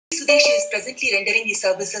Sudesh is presently rendering his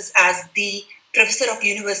services as the Professor of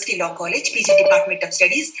University Law College, PG Department of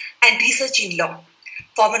Studies and Research in Law,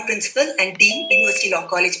 former Principal and Dean, University Law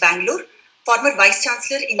College, Bangalore, former Vice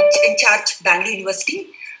Chancellor in charge, Bangalore University.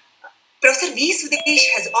 Professor V. Sudesh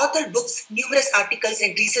has authored books, numerous articles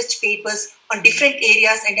and research papers on different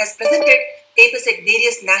areas and has presented papers at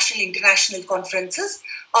various national and international conferences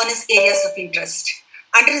on his areas of interest.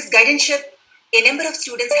 Under his guardianship, a number of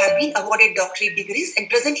students have been awarded doctorate degrees and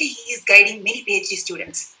presently he is guiding many PhD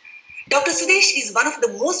students. Dr. Sudesh is one of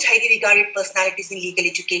the most highly regarded personalities in legal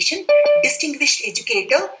education, distinguished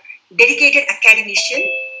educator, dedicated academician,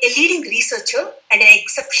 a leading researcher, and an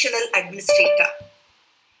exceptional administrator.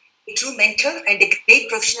 A true mentor and a great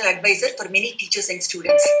professional advisor for many teachers and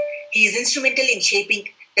students. He is instrumental in shaping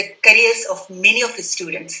the careers of many of his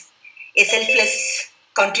students. A selfless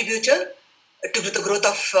contributor to the growth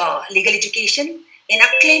of legal education, an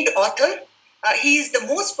acclaimed author. He is the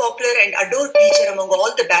most popular and adored teacher among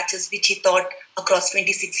all the batches which he taught across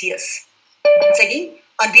 26 years. Once again,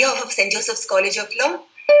 on behalf of St. Joseph's College of Law,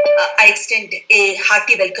 I extend a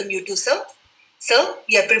hearty welcome you to sir. Sir,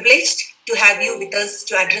 we are privileged to have you with us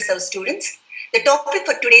to address our students. The topic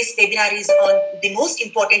for today's webinar is on the most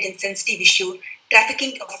important and sensitive issue,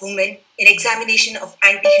 trafficking of women, an examination of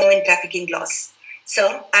anti-human trafficking laws.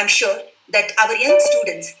 Sir, I'm sure that our young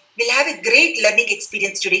students will have a great learning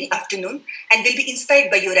experience today afternoon and will be inspired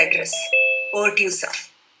by your address. Over to you, sir.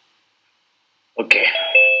 Okay.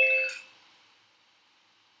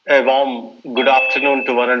 A warm good afternoon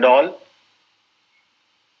to one and all.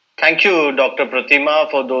 Thank you, Dr. Pratima,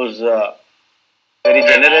 for those very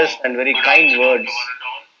generous and very kind words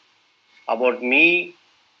about me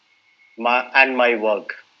and my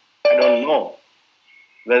work. I don't know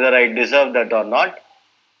whether I deserve that or not,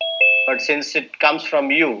 but since it comes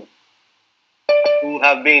from you, who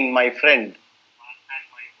have been my friend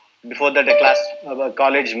before that a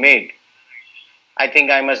college mate, I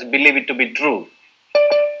think I must believe it to be true,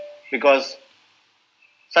 because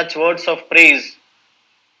such words of praise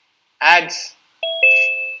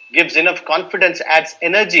gives enough confidence, adds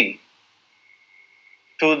energy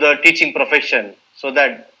to the teaching profession so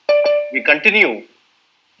that we continue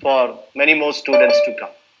for many more students to come.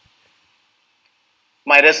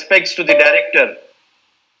 My respects to the director,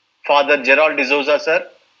 Father Gerald D'Souza, sir,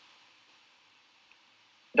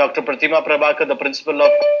 Dr. Pratima Prabhakar, the principal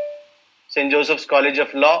of St. Joseph's College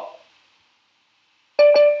of Law,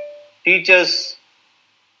 teachers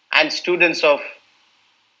and students of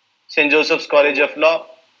St. Joseph's College of Law,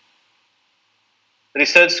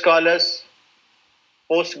 research scholars,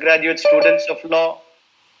 postgraduate students of law,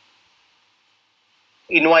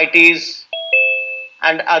 invitees,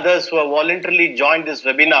 and others who have voluntarily joined this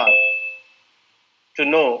webinar to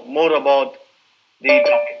know more about the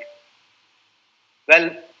topic. Well,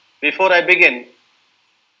 before I begin,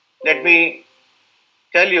 let me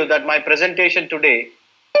tell you that my presentation today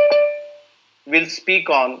will speak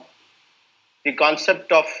on the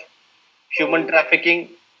concept of human trafficking,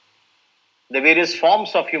 the various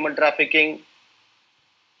forms of human trafficking,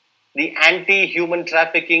 the anti-human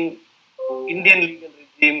trafficking Indian legal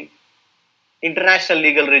regime, international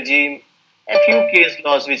legal regime, a few case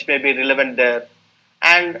laws which may be relevant there,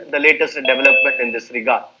 and the latest development in this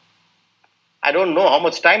regard. I don't know how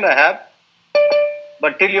much time I have,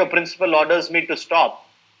 but till your principal orders me to stop,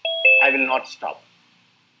 I will not stop.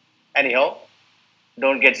 Anyhow,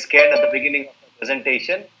 don't get scared at the beginning of the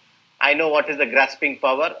presentation. I know what is the grasping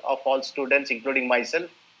power of all students, including myself.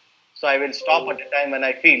 So I will stop at a time when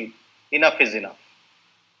I feel enough is enough.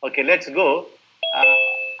 Okay, let's go.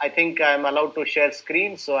 I think I'm allowed to share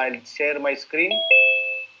screen, so I'll share my screen.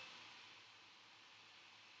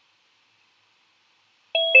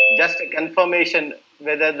 Just a confirmation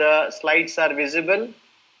whether the slides are visible.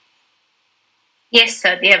 Yes,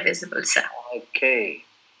 sir, they are visible, sir. Okay,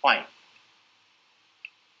 fine.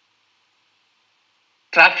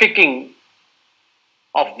 Trafficking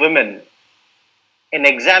of women, an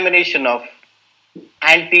examination of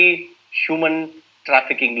anti-human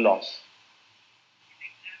trafficking laws.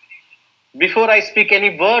 Before I speak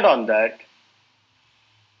any word on that,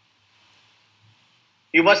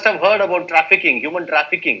 you must have heard about trafficking, human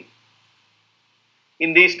trafficking.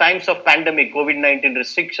 In these times of pandemic, COVID-19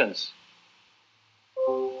 restrictions,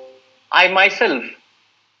 I myself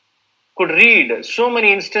could read so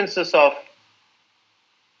many instances of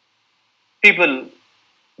people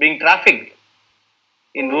being trafficked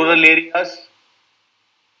in rural areas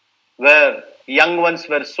where young ones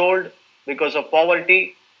were sold because of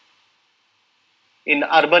poverty, in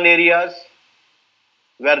urban areas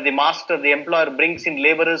where the employer brings in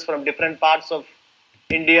laborers from different parts of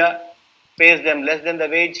India, pays them less than the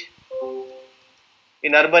wage,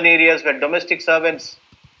 in urban areas where domestic servants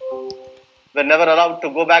were never allowed to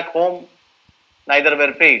go back home, neither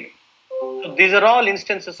were paid. So these are all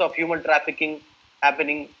instances of human trafficking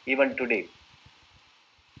happening even today.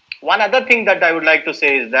 One other thing that I would like to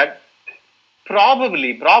say is that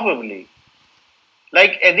probably,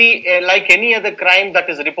 like any other crime that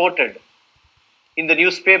is reported in the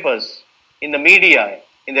newspapers, in the media,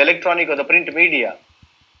 in the electronic or the print media,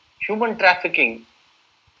 human trafficking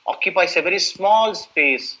occupies a very small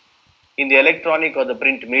space in the electronic or the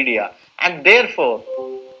print media, and therefore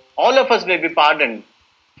all of us may be pardoned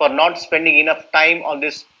for not spending enough time on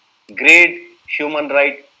this great human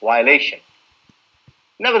right violation.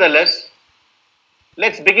 Nevertheless,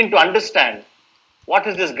 let's begin to understand what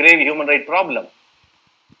is this grave human right problem.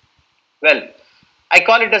 Well, I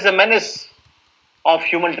call it as a menace of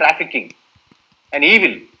human trafficking, an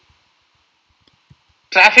evil.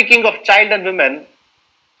 Trafficking of child and women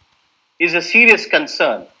is a serious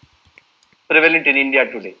concern prevalent in India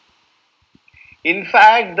today. In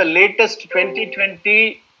fact, the latest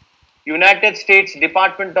 2020 United States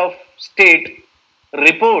Department of State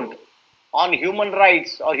report on human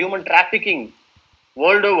rights or human trafficking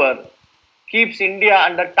world over keeps India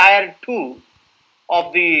under tier 2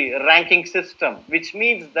 of the ranking system, which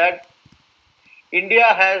means that India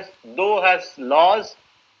has laws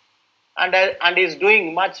and is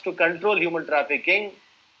doing much to control human trafficking.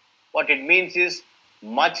 What it means is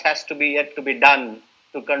much has to be yet to be done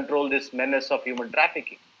to control this menace of human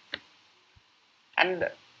trafficking. And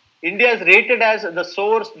India is rated as the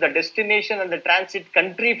source, the destination, and the transit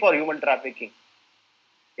country for human trafficking.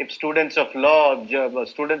 If students of law,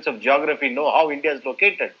 students of geography know how India is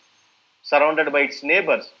located, surrounded by its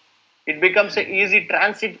neighbors, it becomes an easy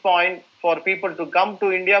transit point for people to come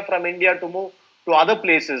to India, from India to move to other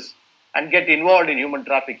places and get involved in human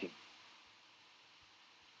trafficking.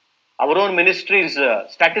 Our own ministry's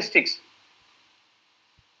statistics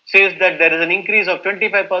says that there is an increase of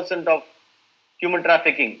 25% of human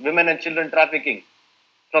trafficking, women and children trafficking,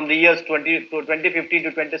 from the years 2015 to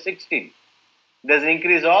 2016. There's an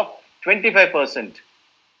increase of 25%.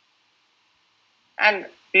 And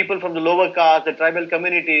people from the lower caste, the tribal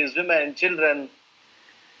communities, women, children,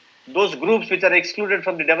 those groups which are excluded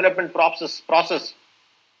from the development process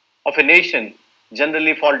of a nation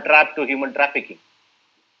generally fall trapped to human trafficking.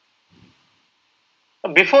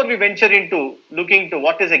 Before we venture into looking into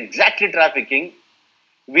what is exactly trafficking,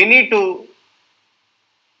 we need to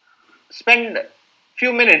spend a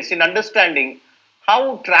few minutes in understanding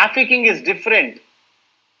how trafficking is different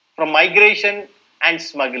from migration and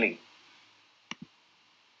smuggling.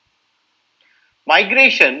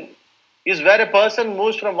 Migration is where a person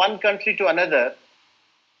moves from one country to another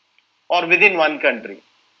or within one country.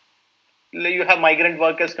 You have migrant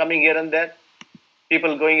workers coming here and there,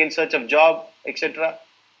 people going in search of job, etc.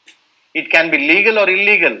 It can be legal or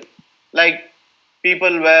illegal, like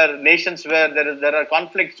nations where there are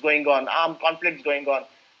conflicts going on, armed conflicts going on.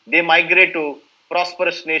 They migrate to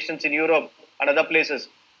prosperous nations in Europe and other places,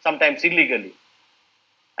 sometimes illegally.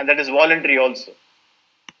 And that is voluntary also.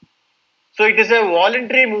 So it is a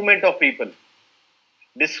voluntary movement of people.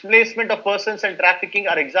 Displacement of persons and trafficking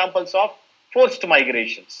are examples of forced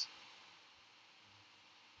migrations.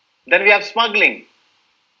 Then we have smuggling.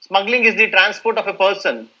 Smuggling is the transport of a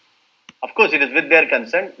person. Of course, it is with their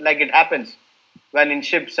consent, like it happens when in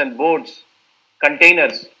ships and boats,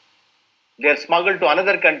 containers, they are smuggled to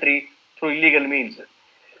another country through illegal means.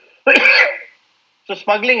 So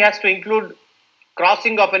smuggling has to include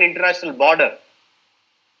crossing of an international border.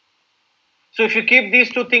 So if you keep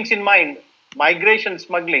these two things in mind, migration,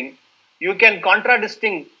 smuggling, you can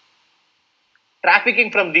contradistinct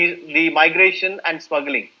trafficking from the migration and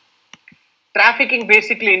smuggling. Trafficking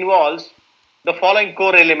basically involves the following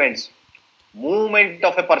core elements: movement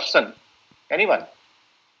of a person, anyone,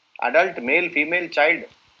 adult, male, female, child,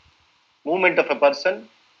 movement of a person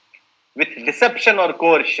with deception or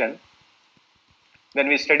coercion. When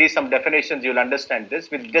we study some definitions, you will understand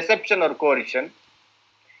this. With deception or coercion,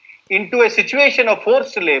 into a situation of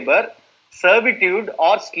forced labor, servitude,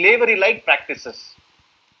 or slavery-like practices.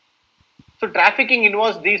 So trafficking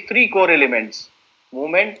involves these three core elements: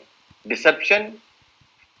 movement, deception,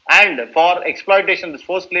 and for exploitation, this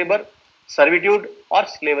forced labor, servitude, or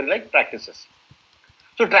slavery-like practices.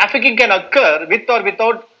 So trafficking can occur with or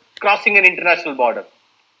without crossing an international border.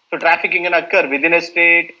 So trafficking can occur within a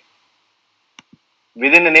state,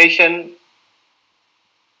 within a nation.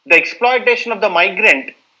 The exploitation of the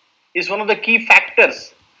migrant is one of the key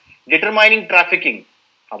factors determining trafficking.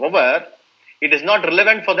 However, it is not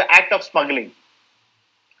relevant for the act of smuggling.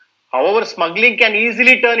 However, smuggling can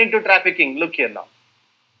easily turn into trafficking. Look here now.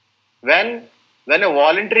 When when a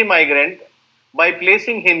voluntary migrant, by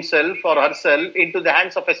placing himself or herself into the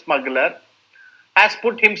hands of a smuggler, has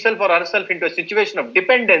put himself or herself into a situation of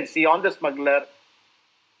dependency on the smuggler,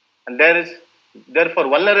 and there is therefore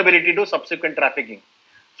vulnerability to subsequent trafficking.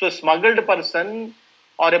 So, a smuggled person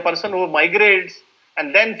or a person who migrates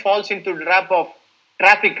and then falls into the trap of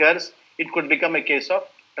traffickers, it could become a case of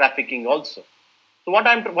trafficking also. So,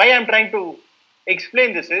 why I'm trying to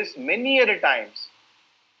explain this is many other times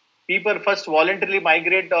people first voluntarily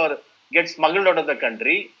migrate or get smuggled out of the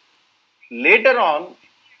country. Later on,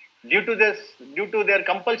 due to their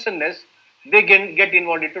compulsionness, they get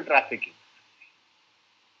involved into trafficking.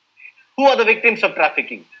 Who are the victims of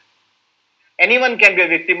trafficking? Anyone can be a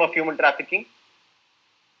victim of human trafficking.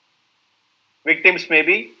 Victims may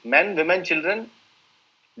be men, women, children,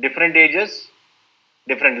 different ages,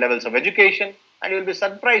 different levels of education, and you will be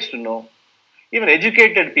surprised to know even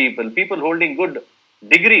educated people, people holding good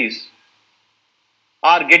degrees,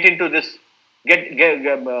 are get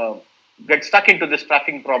stuck into this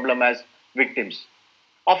trafficking problem as victims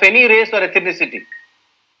of any race or ethnicity.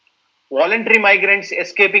 Voluntary migrants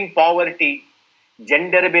escaping poverty,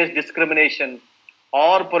 gender-based discrimination,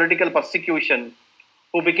 or political persecution,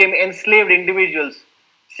 who became enslaved individuals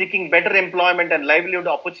seeking better employment and livelihood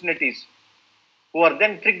opportunities, who are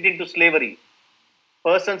then tricked into slavery.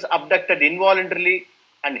 Persons abducted involuntarily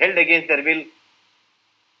and held against their will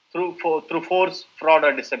through force, fraud,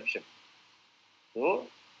 or deception. So,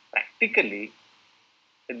 practically,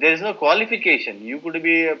 there is no qualification. You could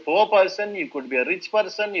be a poor person, you could be a rich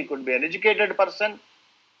person, you could be an educated person.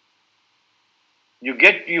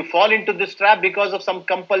 You fall into this trap because of some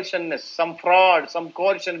compulsionness, some fraud, some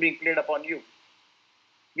coercion being played upon you.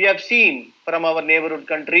 We have seen from our neighborhood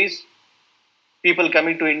countries, people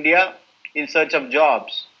coming to India in search of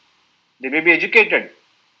jobs. They may be educated,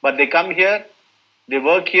 but they come here, they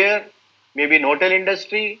work here, maybe in hotel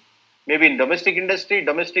industry, maybe in domestic industry,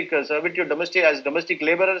 domestic servitude, domestic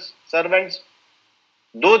laborers, servants.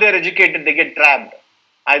 Though they are educated, they get trapped,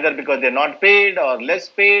 either because they are not paid or less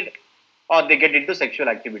paid, or they get into sexual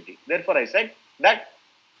activity. Therefore, I said that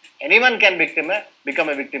anyone can become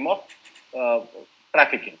a victim of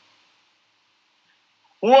trafficking.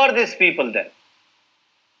 Who are these people then?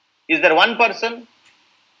 Is there one person?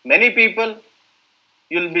 Many people?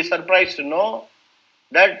 You'll be surprised to know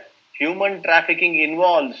that human trafficking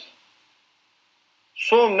involves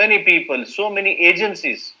so many people, so many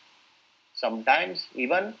agencies, sometimes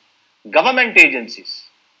even government agencies.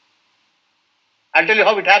 I'll tell you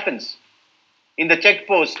how it happens. In the check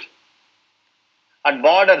post, at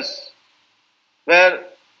borders, where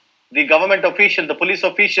the government official, the police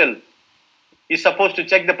official, is supposed to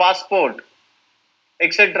check the passport,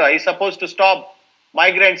 etc., is supposed to stop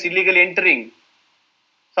migrants illegally entering.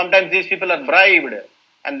 Sometimes these people are bribed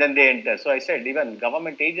and then they enter. So I said, even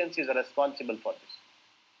government agencies are responsible for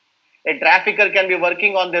this. A trafficker can be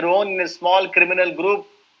working on their own in a small criminal group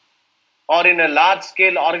or in a large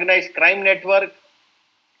scale organized crime network.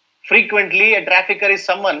 Frequently, a trafficker is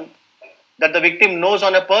someone that the victim knows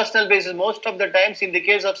on a personal basis. Most of the times, in the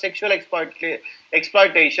case of sexual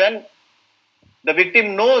exploitation, the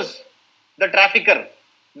victim knows the trafficker.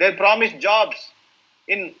 They promise jobs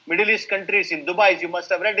in Middle East countries, in Dubai. You must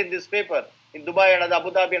have read in this paper, in Dubai and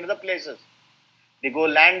Abu Dhabi and other places. They go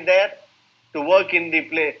land there to work in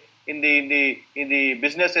the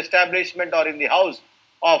business establishment or in the house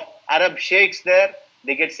of Arab sheikhs there.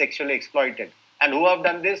 They get sexually exploited. And who have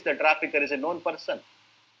done this? The trafficker is a known person,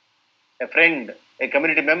 a friend, a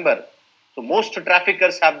community member. So most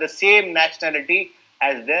traffickers have the same nationality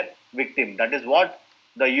as their victim. That is what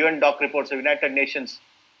the UN doc reports of United Nations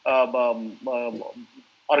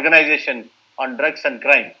organization on drugs and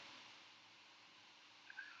crime.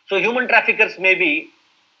 So human traffickers may be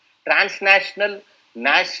transnational,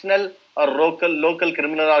 national, or local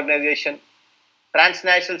criminal organization.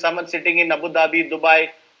 Transnational, someone sitting in Abu Dhabi, Dubai,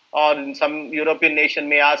 or in some European nation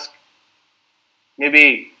may ask,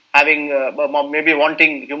 maybe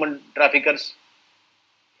wanting human traffickers.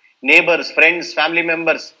 Neighbors, friends, family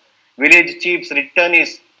members, village chiefs,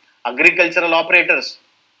 returnees, agricultural operators,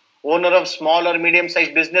 owner of small or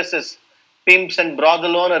medium-sized businesses, pimps and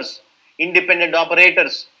brothel owners, independent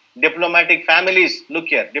operators, diplomatic families, look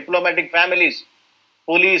here, diplomatic families,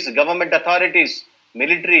 police, government authorities,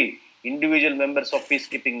 military, individual members of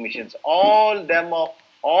peacekeeping missions. All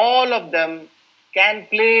of them can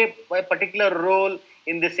play a particular role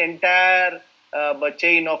in this entire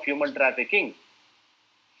chain of human trafficking.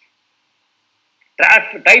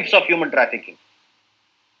 Types of human trafficking.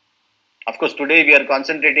 Of course, today we are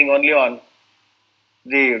concentrating only on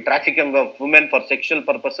the trafficking of women for sexual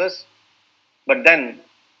purposes. But then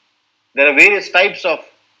There are various types of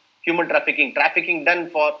human trafficking, trafficking done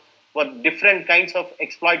for different kinds of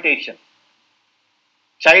exploitation.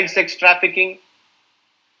 Child sex trafficking,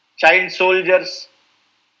 child soldiers,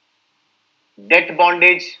 debt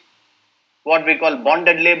bondage, what we call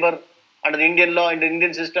bonded labor under the Indian law, in the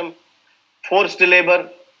Indian system, forced labor,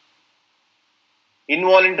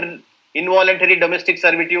 involuntary domestic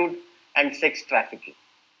servitude, and sex trafficking.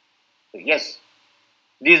 So yes,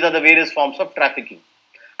 these are the various forms of trafficking.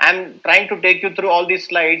 I am trying to take you through all these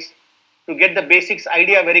slides to get the basics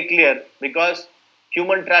idea very clear, because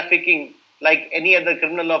human trafficking, like any other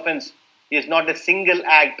criminal offense, is not a single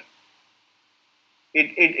act.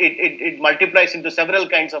 It multiplies into several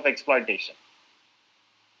kinds of exploitation.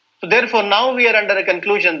 So therefore, now we are under a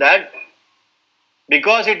conclusion that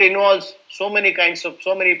because it involves so many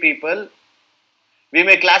people, we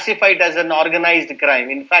may classify it as an organized crime.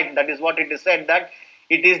 In fact, that is what it is said, that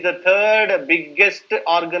it is the third biggest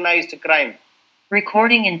organized crime.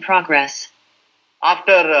 Recording in progress.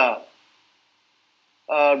 After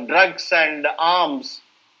drugs and arms,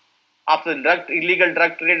 after illegal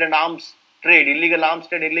drug trade and arms trade, illegal arms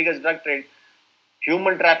trade, illegal drug trade,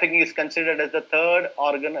 human trafficking is considered as the third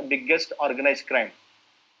biggest organized crime.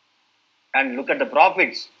 And look at the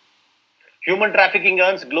profits. Human trafficking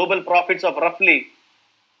earns global profits of roughly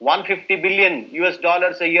 $150 billion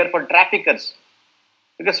a year for traffickers,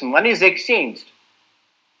 because money is exchanged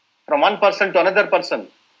from one person to another person.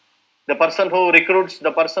 The person who recruits,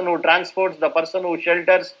 the person who transports, the person who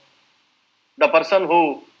shelters, the person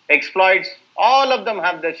who exploits, all of them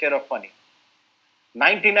have their share of money.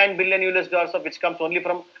 $99 billion of which comes only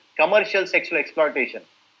from commercial sexual exploitation.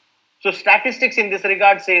 So statistics in this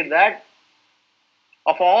regard say that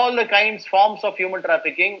of all the forms of human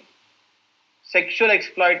trafficking, sexual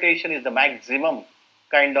exploitation is the maximum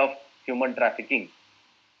kind of human trafficking.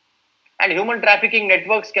 And human trafficking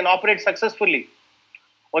networks can operate successfully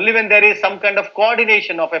only when there is some kind of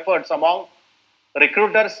coordination of efforts among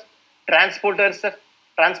recruiters, transporters,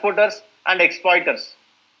 and exploiters.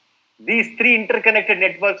 These three interconnected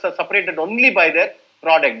networks are separated only by their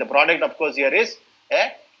product. The product, of course, here is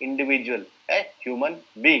an individual, a human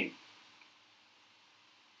being.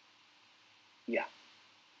 Yeah.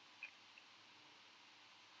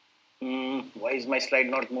 Why is my slide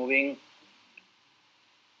not moving?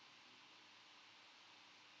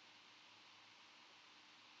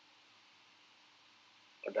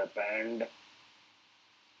 What happened?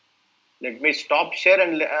 Let me stop share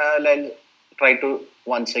and I'll try to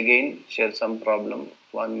once again share some problem.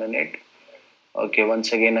 1 minute. Okay,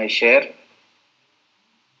 once again I share.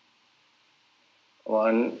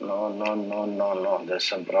 No. There's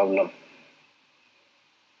some problem.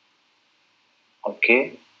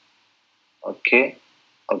 Okay.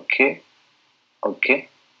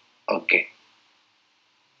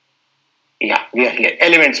 Yeah, we are here.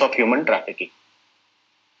 Elements of human trafficking.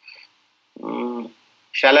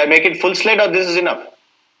 Shall I make it full slide or this is enough?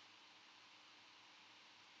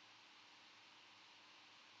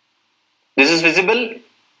 This is visible?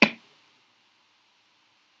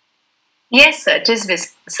 Yes, sir. It is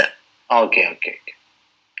visible, sir. Okay.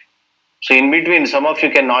 So in between, some of you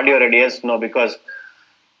can nod your head yes, no, because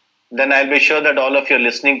then I'll be sure that all of you are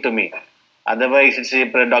listening to me. Otherwise, it's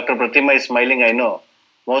Dr. Pratima is smiling, I know.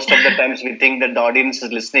 Most of the times we think that the audience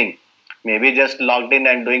is listening. Maybe just logged in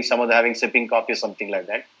and doing having sipping coffee or something like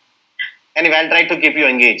that. Anyway, I'll try to keep you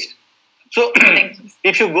engaged. So,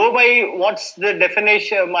 if you go by what's the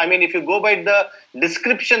definition, if you go by the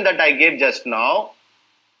description that I gave just now,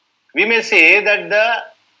 we may say that the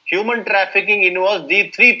human trafficking involves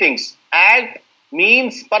these three things: act,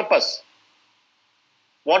 means, purpose.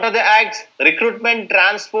 What are the acts? Recruitment,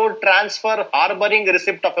 transport, transfer, harboring,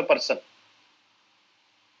 receipt of a person.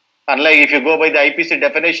 Unlike if you go by the IPC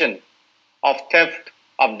definition of theft,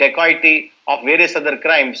 of dacoity, of various other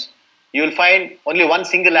crimes, you will find only one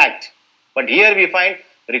single act. But here we find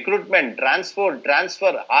recruitment, transport,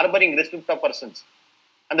 transfer, harboring, receipt of persons.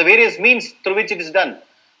 And the various means through which it is done: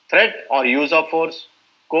 threat or use of force,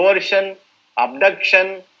 coercion,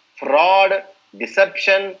 abduction, fraud,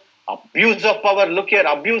 deception, abuse of power. Look here,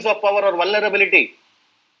 abuse of power or vulnerability.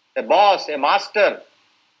 A boss, a master,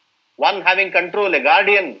 one having control, a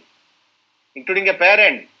guardian, including a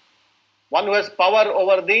parent, one who has power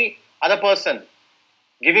over the other person,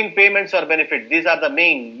 giving payments or benefits. These are the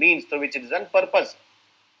main means through which it is done. Purpose: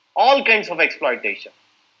 all kinds of exploitation.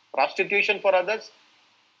 Prostitution for others,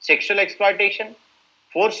 sexual exploitation,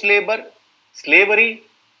 forced labor, slavery,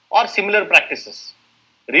 or similar practices.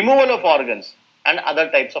 Removal of organs and other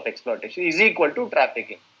types of exploitation is equal to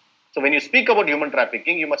trafficking. So when you speak about human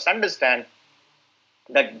trafficking, you must understand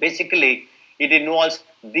that basically it involves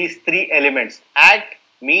these three elements: act,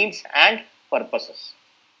 means, and purposes.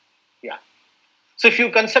 Yeah. So if you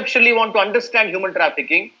conceptually want to understand human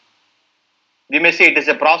trafficking, we may say it is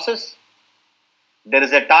a process. There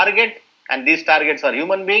is a target, and these targets are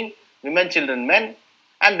human beings, women, children, men,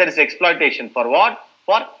 and there is exploitation for what?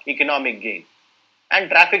 For economic gain, and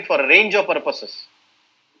traffic for a range of purposes.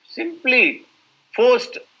 Simply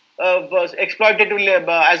forced exploitative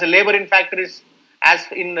labor as a labor in factories, as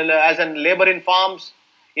in labor in farms,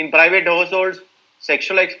 in private households,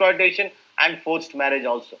 sexual exploitation, and forced marriage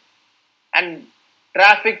also. And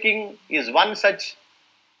trafficking is one such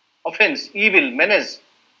offense, evil, menace,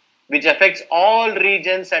 which affects all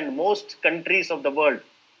regions and most countries of the world.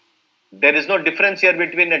 There is no difference here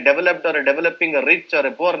between a developed or a developing, a rich or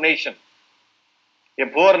a poor nation. A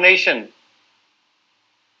poor nation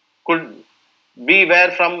could be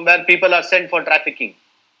where people are sent for trafficking.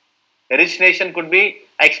 A rich nation could be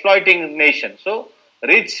exploiting nation. So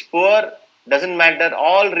rich, poor, doesn't matter.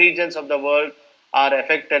 All regions of the world are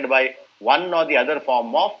affected by one or the other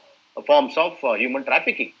forms of human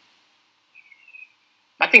trafficking.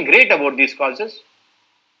 Nothing great about these causes.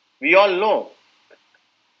 We all know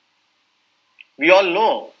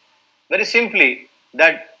very simply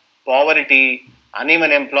that poverty,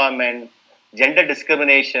 uneven employment, gender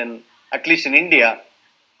discrimination, at least in India,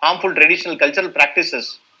 harmful traditional cultural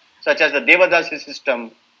practices such as the Devadasi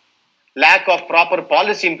system, lack of proper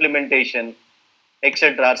policy implementation,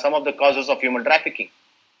 etc., are some of the causes of human trafficking.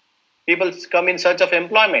 People come in search of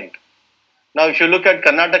employment. Now, if you look at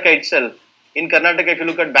Karnataka itself, in Karnataka, if you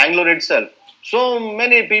look at Bangalore itself, so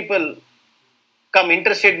many people come,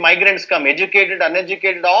 interested migrants come, educated,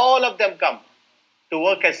 uneducated, all of them come to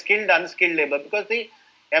work as skilled, unskilled labor, because the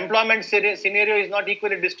employment scenario is not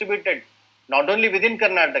equally distributed, not only within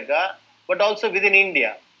Karnataka, but also within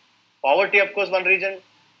India. Poverty, of course, one region,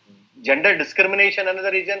 gender discrimination,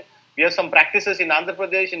 another region. We have some practices in Andhra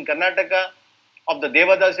Pradesh, in Karnataka, of the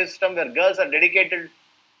Devada system, where girls are dedicated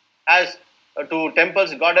as to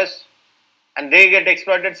temples, goddess, and they get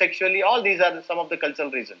exploited sexually. All these are some of the cultural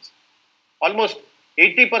reasons. Almost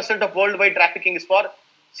 80% of worldwide trafficking is for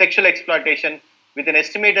sexual exploitation, with an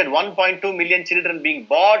estimated 1.2 million children being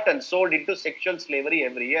bought and sold into sexual slavery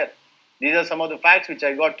every year. These are some of the facts which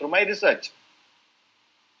I got through my research.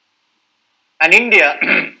 And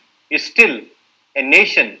India is still a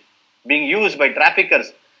nation being used by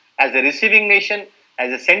traffickers as a receiving nation,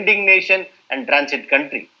 as a sending nation, and transit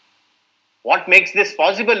country. What makes this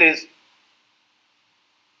possible is,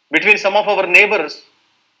 between some of our neighbors,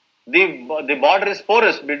 the border is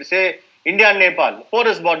porous. Say India and Nepal,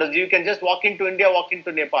 porous borders. You can just walk into India, walk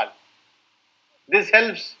into Nepal. This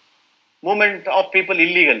helps movement of people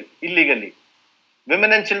illegally.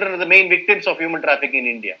 Women and children are the main victims of human trafficking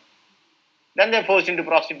in India. Then they are forced into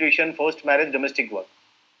prostitution, forced marriage, domestic work.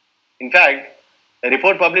 In fact, a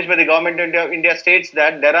report published by the government of India states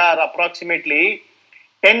that there are approximately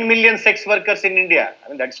 10 million sex workers in India. I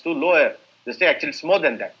mean, that's too low. They say actually it's more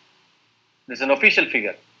than that. This is an official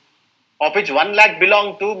figure, of which 1 lakh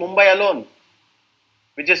belong to Mumbai alone,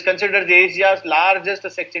 which is considered the Asia's largest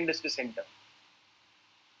sex industry center.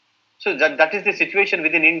 So that is the situation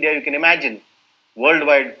within India. You can imagine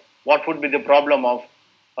worldwide what would be the problem of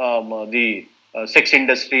the sex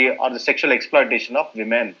industry or the sexual exploitation of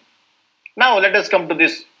women. Now let us come to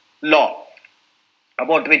this law,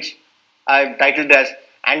 about which I have titled as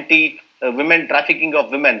Anti-Women Trafficking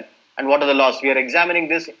of Women, and what are the laws. We are examining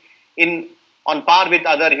this on par with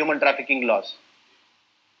other human trafficking laws.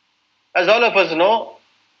 As all of us know,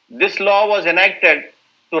 this law was enacted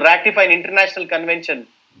to ratify an international convention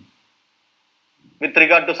with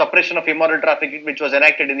regard to suppression of immoral trafficking, which was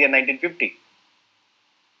enacted in the year 1950.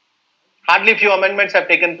 Hardly few amendments have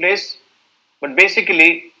taken place, but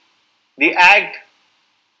basically the Act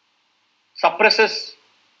suppresses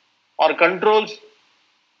or controls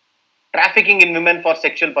trafficking in women for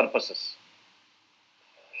sexual purposes.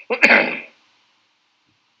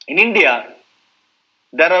 In India,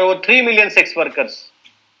 there are over 3 million sex workers,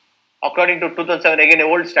 according to 2007, again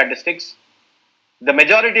old statistics. The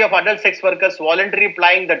majority of adult sex workers voluntarily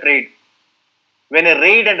plying the trade. When a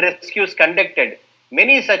raid and rescue is conducted,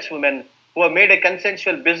 many such women who have made a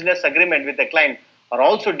consensual business agreement with a client are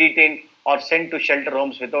also detained or sent to shelter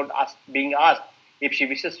homes without being asked if she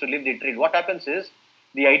wishes to leave the trade. What happens is,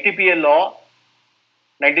 the ITPA law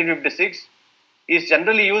 1956 is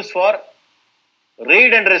generally used for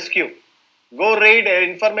raid and rescue. Go raid,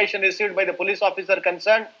 information received by the police officer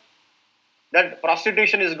concerned that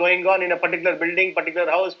prostitution is going on in a particular building,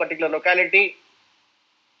 particular house, particular locality.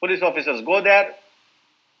 Police officers go there,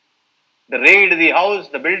 they raid the house,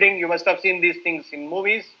 the building. You must have seen these things in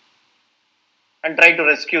movies. and try to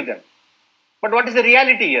rescue them. But what is the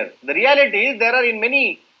reality here? The reality is there are in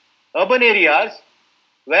many urban areas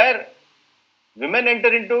where women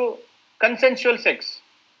enter into consensual sex,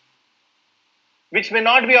 which may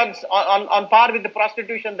not be on par with the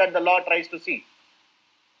prostitution that the law tries to see.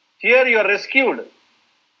 Here you are rescued,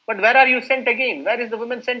 but where are you sent again? Where is the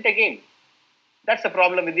woman sent again? That's the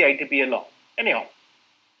problem with the ITPA law. Anyhow,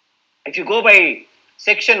 if you go by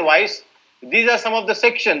section wise, these are some of the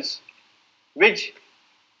sections which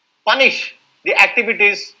punish the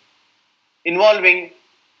activities involving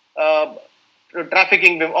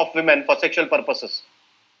trafficking of women for sexual purposes.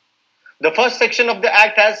 The first section of the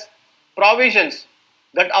Act has provisions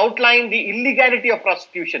that outline the illegality of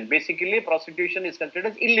prostitution. Basically, prostitution is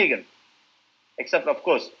considered as illegal, except, of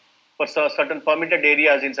course, for certain permitted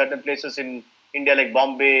areas in certain places in India like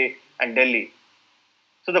Bombay and Delhi.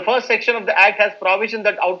 So the first section of the Act has provisions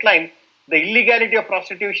that outline the illegality of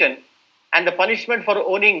prostitution and the punishment for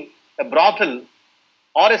owning a brothel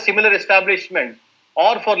or a similar establishment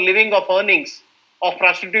or for living off earnings of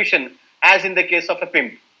prostitution, as in the case of a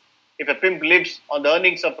pimp. If a pimp lives on the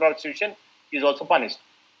earnings of prostitution, he is also punished.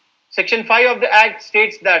 Section 5 of the Act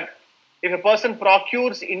states that if a person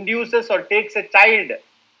procures, induces or takes a child,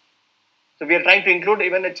 so we are trying to include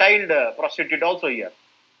even a child prostitute also here.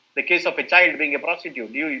 The case of a child being a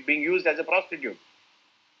prostitute, being used as a prostitute.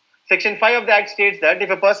 Section 5 of the Act states that if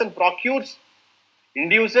a person procures,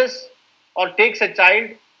 induces or takes a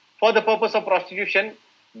child for the purpose of prostitution,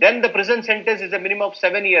 then the prison sentence is a minimum of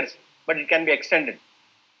 7 years, but it can be extended.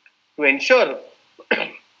 To ensure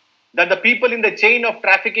that the people in the chain of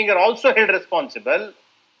trafficking are also held responsible,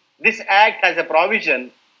 this Act has a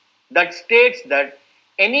provision that states that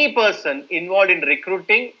any person involved in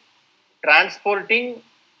recruiting, transporting,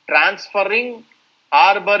 transferring,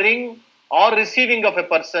 harboring, or receiving of a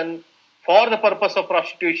person for the purpose of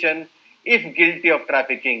prostitution, if guilty of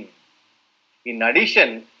trafficking. In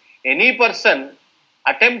addition, any person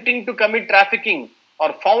attempting to commit trafficking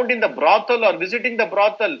or found in the brothel or visiting the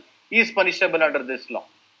brothel is punishable under this law.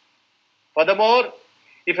 Furthermore,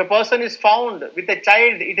 if a person is found with a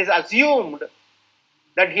child, it is assumed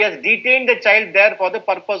that he has detained the child there for the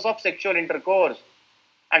purpose of sexual intercourse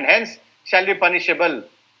and hence shall be punishable.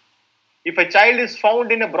 If a child is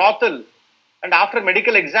found in a brothel and after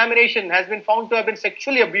medical examination has been found to have been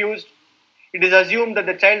sexually abused, it is assumed that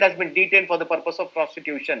the child has been detained for the purpose of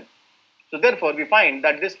prostitution. So therefore, we find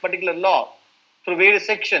that this particular law, through various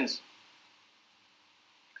sections,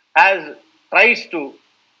 tries to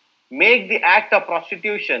make the act of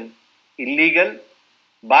prostitution illegal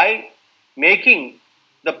by making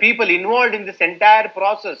the people involved in this entire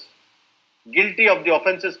process guilty of the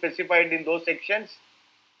offences specified in those sections,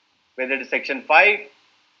 whether it is section 5,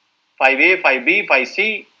 5A, 5B,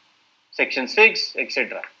 5C, section 6,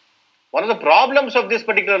 etc. One of the problems of this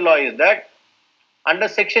particular law is that under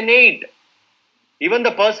section 8, even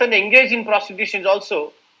the person engaged in prostitution is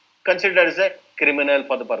also considered as a criminal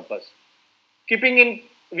for the purpose. Keeping in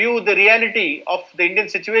view the reality of the Indian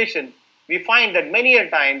situation, we find that many a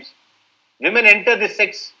times women enter the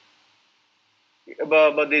sex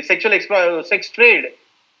trade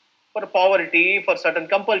for poverty, for certain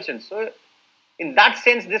compulsions. So, in that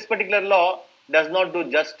sense, this particular law does not do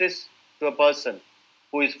justice to a person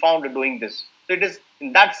who is found doing this. So, it is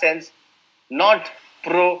in that sense not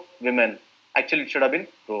pro-women. Actually, it should have been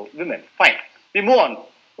pro-women. Fine. We move on.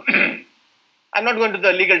 I'm not going to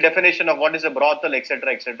the legal definition of what is a brothel,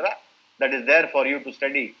 etc., etc. That is there for you to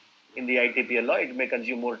study in the ITPL law. It may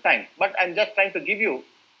consume more time. But I'm just trying to give you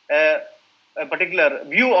a particular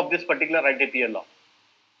view of this particular ITPL law.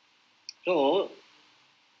 So,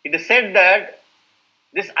 it is said that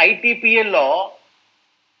this ITPL law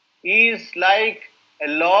is like a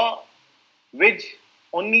law which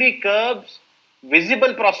only curbs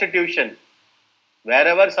visible prostitution,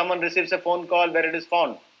 wherever someone receives a phone call where it is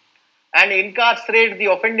found, and incarcerate the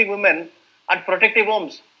offending woman at protective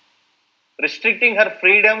homes, restricting her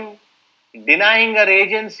freedom, denying her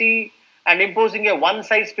agency, and imposing a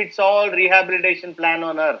one-size-fits-all rehabilitation plan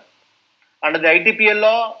on her. Under the ITPL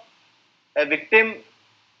law, a victim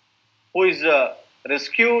who is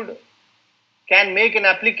rescued can make an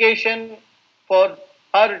application for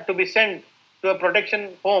her to be sent to a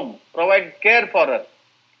protection home, provide care for her.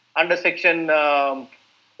 Under section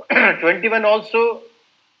 21 also,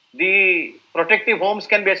 the protective homes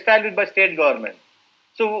can be established by state government.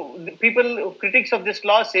 So the people, critics of this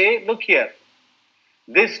law say, look here,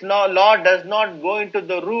 this law does not go into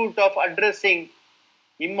the root of addressing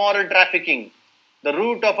immoral trafficking, the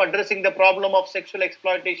root of addressing the problem of sexual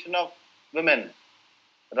exploitation of women.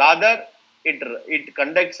 Rather, it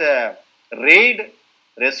conducts a raid,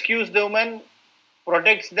 rescues the woman,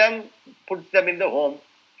 protects them, puts them in the home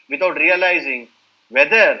without realizing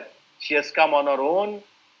whether she has come on her own,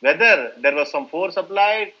 whether there was some force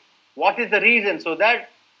applied, what is the reason. So that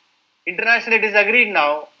internationally it is agreed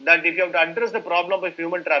now that if you have to address the problem of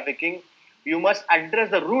human trafficking, you must address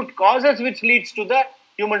the root causes which leads to the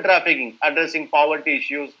human trafficking, addressing poverty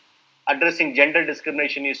issues, addressing gender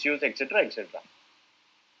discrimination issues, etc., etc.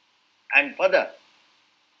 And further,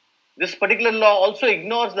 this particular law also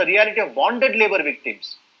ignores the reality of bonded labor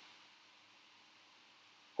victims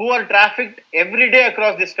who are trafficked every day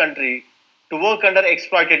across this country to work under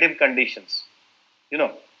exploitative conditions.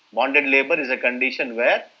 Bonded labor is a condition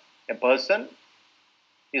where a person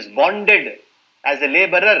is bonded as a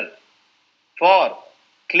laborer for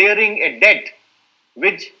clearing a debt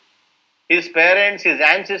which his parents, his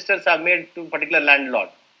ancestors have made to a particular landlord.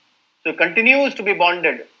 So continues to be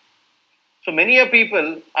bonded. So many a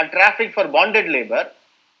people are trafficked for bonded labor,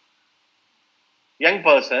 young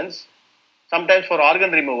persons, sometimes for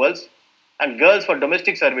organ removals, and girls for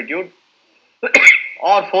domestic servitude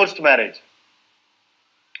or forced marriage.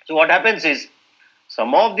 So what happens is,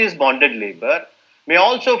 some of these bonded labor may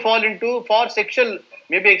also fall into for sexual,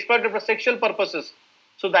 may be exploited for sexual purposes.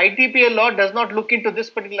 So the ITPA law does not look into this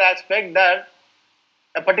particular aspect, that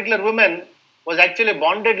a particular woman was actually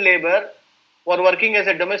bonded labor for working as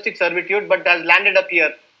a domestic servitude, but has landed up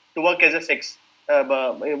here to work as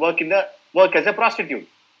a work as a prostitute.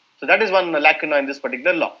 So that is one lacuna in this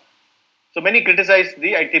particular law. So many criticize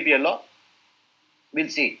the ITPA law. We'll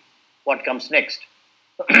see what comes next.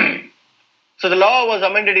 So the law was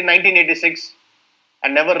amended in 1986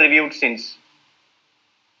 and never reviewed since.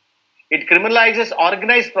 It criminalizes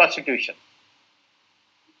organized prostitution.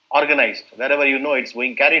 Organized, wherever it's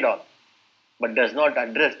being carried on, but does not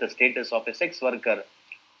address the status of a sex worker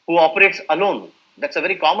who operates alone. That's a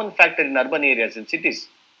very common factor in urban areas and cities.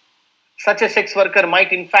 Such a sex worker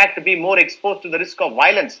might in fact be more exposed to the risk of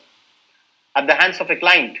violence at the hands of a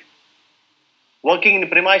client. Working in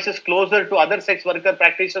premises closer to other sex worker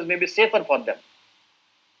practitioners may be safer for them.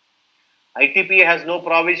 ITPA has no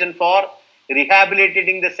provision for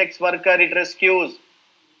rehabilitating the sex worker it rescues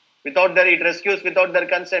without their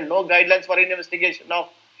consent. No guidelines for investigation of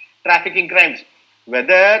trafficking crimes.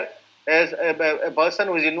 Whether as a person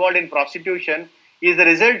who is involved in prostitution is the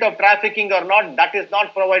result of trafficking or not, that is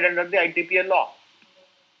not provided under the ITPA law.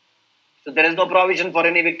 So there is no provision for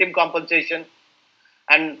any victim compensation,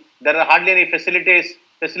 and there are hardly any facilities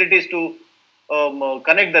to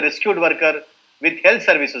connect the rescued worker with health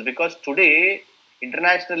services, because today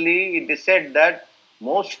internationally it is said that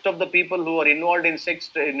most of the people who are involved in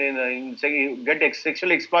get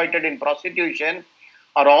sexually exploited in prostitution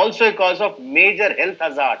are also a cause of major health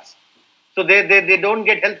hazards. So they don't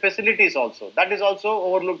get health facilities also. That is also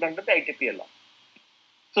overlooked under the ITPA law.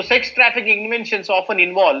 So sex trafficking inventions often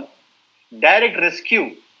involve direct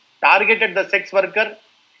rescue targeted at the sex worker,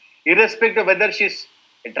 irrespective of whether she's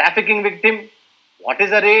a trafficking victim, what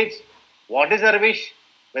is her age, what is her wish,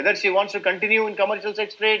 whether she wants to continue in commercial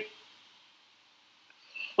sex trade.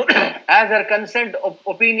 As her consent,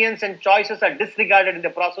 opinions and choices are disregarded in the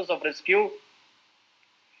process of rescue,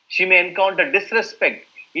 she may encounter disrespect,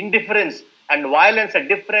 indifference and violence at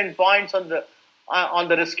different points on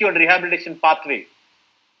the rescue and rehabilitation pathway.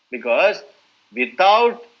 Because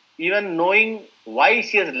without even knowing why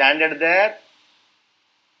she has landed there,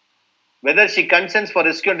 whether she consents for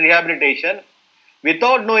rescue and rehabilitation,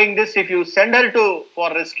 without knowing this, if you send her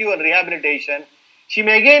for rescue and rehabilitation, she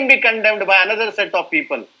may again be condemned by another set of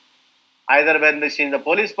people, either when she is the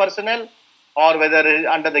police personnel or whether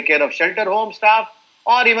under the care of shelter home staff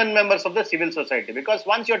or even members of the civil society. Because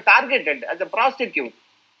once you are targeted as a prostitute,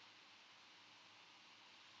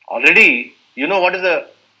 already you know what is the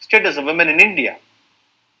status of women in India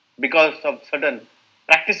because of certain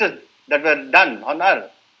practices that were done on her.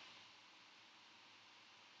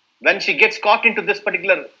 When she gets caught into this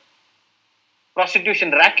particular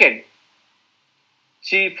prostitution racket,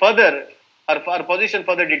 her position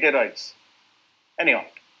further deteriorates. Anyhow,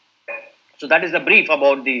 so that is the brief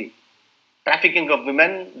about the trafficking of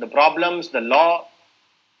women, the problems, the law.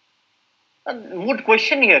 And what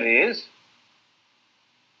question here is,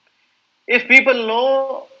 if people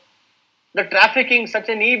know the trafficking such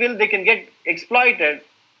an evil, they can get exploited,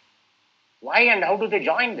 why and how do they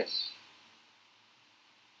join this?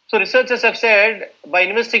 So researchers have said, by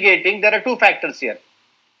investigating, there are two factors here.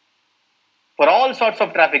 For all sorts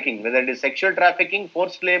of trafficking, whether it is sexual trafficking,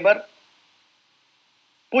 forced labor,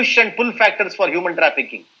 push and pull factors for human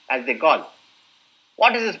trafficking, as they call.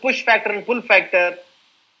 What is this push factor and pull factor?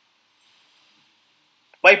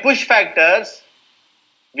 By push factors,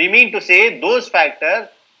 we mean to say those factors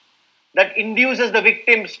that induces the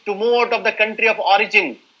victims to move out of the country of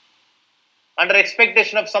origin under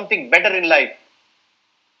expectation of something better in life.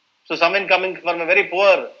 So someone coming from a very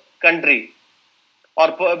poor country,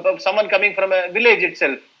 or someone coming from a village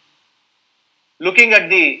itself, looking at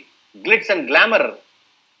the glitz and glamour,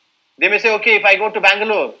 they may say, okay, if I go to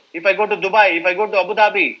Bangalore, if I go to Dubai, if I go to Abu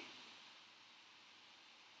Dhabi,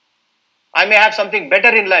 I may have something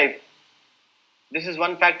better in life. This is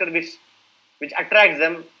one factor which attracts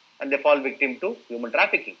them, and they fall victim to human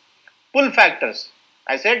trafficking. Pull factors.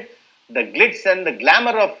 I said the glitz and the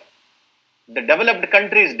glamour of the developed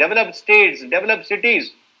countries, developed states, developed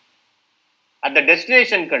cities at the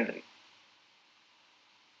destination country.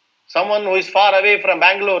 Someone who is far away from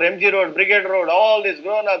Bangalore, MG Road, Brigade Road, all these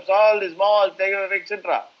grown-ups, all these malls,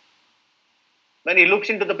 etc. When he looks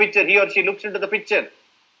into the picture, he or she looks into the picture,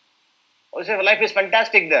 oh, say, life is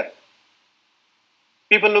fantastic there.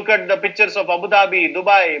 People look at the pictures of Abu Dhabi,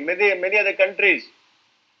 Dubai, many other countries.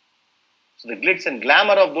 So the glitz and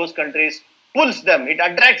glamour of those countries pulls them, it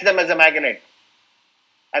attracts them as a magnet.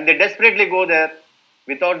 And they desperately go there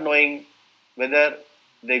without knowing whether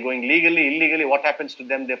they're going legally, illegally, what happens to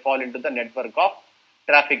them. They fall into the network of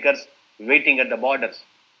traffickers waiting at the borders.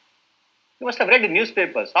 You must have read in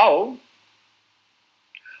newspapers how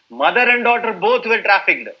mother and daughter both were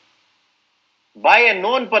trafficked by a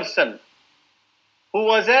known person who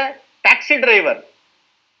was a taxi driver.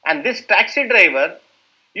 And this taxi driver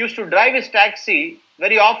used to drive his taxi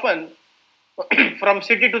very often from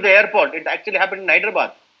city to the airport. It actually happened in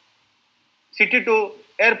Hyderabad. City to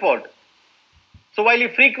airport. So while he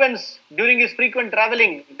frequents, during his frequent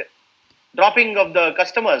traveling, dropping of the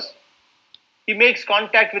customers, he makes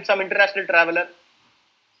contact with some international traveler.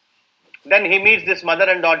 Then he meets this mother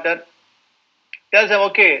and daughter, tells them,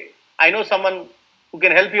 okay, I know someone who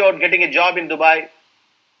can help you out getting a job in Dubai.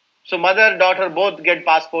 So mother and daughter both get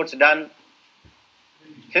passports done.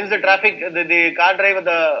 Since the the car driver,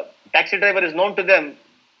 the taxi driver is known to them,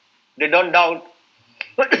 they don't doubt.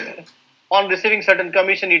 On receiving certain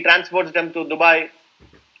commission, he transports them to Dubai.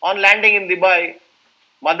 On landing in Dubai,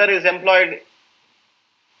 mother is employed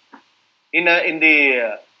in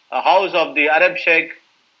the house of the Arab Sheikh.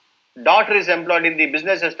 Daughter is employed in the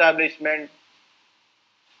business establishment.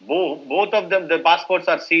 Both of them, the passports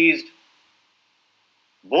are seized.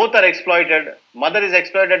 Both are exploited. Mother is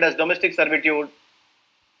exploited as domestic servitude.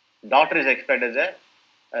 Daughter is exploited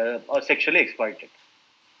as or sexually exploited.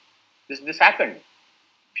 This happened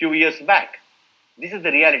few years back. This is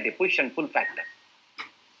the reality, push and pull factor.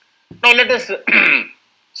 Now let us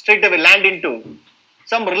straight away land into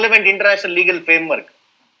some relevant international legal framework,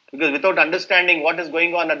 because without understanding what is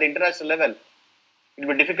going on at the international level, it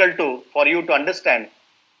will be difficult for you to understand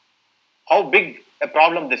how big a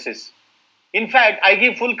problem this is. In fact, I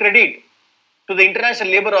give full credit to the International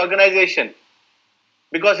Labour Organization,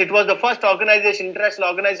 because it was the first organization, international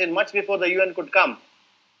organization, much before the UN could come,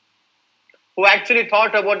 who actually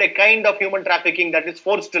thought about a kind of human trafficking, that is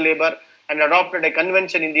forced labor, and adopted a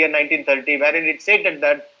convention in the year 1930, wherein it stated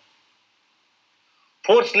that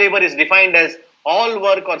forced labor is defined as all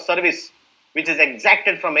work or service which is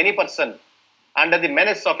exacted from any person under the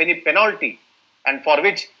menace of any penalty, and for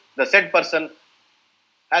which the said person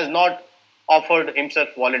has not offered himself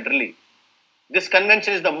voluntarily. This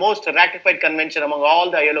convention is the most ratified convention among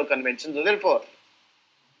all the ILO conventions. So therefore,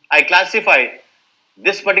 I classify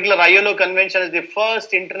this particular ILO convention as the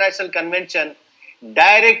first international convention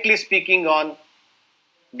directly speaking on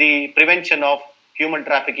the prevention of human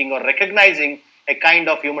trafficking, or recognizing a kind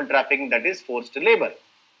of human trafficking, that is forced labor.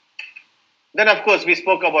 Then of course we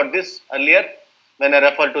spoke about this earlier when I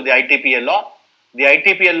referred to the ITPL law. The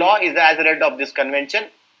ITPL law is as a result of this convention.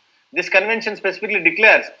 This convention specifically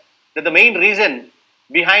declares that the main reason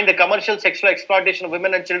behind the commercial sexual exploitation of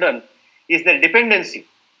women and children is their dependency,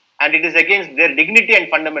 and it is against their dignity and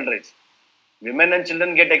fundamental rights. Women and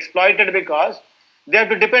children get exploited because they have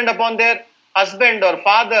to depend upon their husband or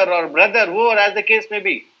father or brother, whoever as the case may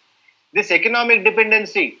be. This economic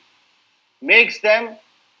dependency makes them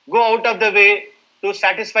go out of the way to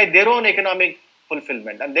satisfy their own economic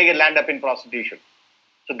fulfillment, and they land up in prostitution.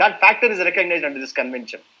 So that factor is recognized under this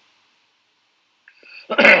convention.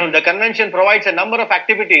 The convention provides a number of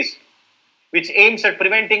activities which aims at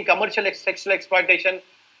preventing commercial sexual exploitation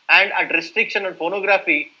and at restriction on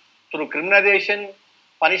pornography through criminalization,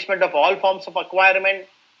 punishment of all forms of acquirement.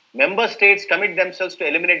 Member states commit themselves to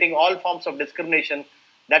eliminating all forms of discrimination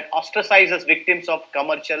that ostracizes victims of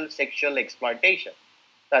commercial sexual exploitation.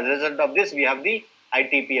 So as a result of this, we have the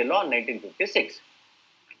ITPL law 1956.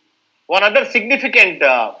 One other significant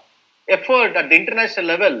effort at the international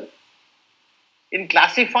level in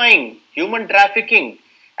classifying human trafficking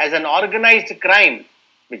as an organized crime,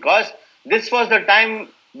 because this was the time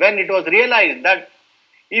when it was realized that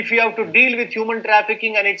if you have to deal with human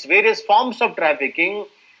trafficking and its various forms of trafficking,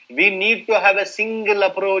 we need to have a single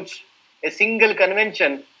approach, a single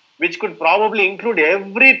convention, which could probably include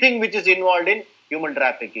everything which is involved in human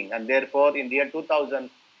trafficking. And therefore, in the year 2000,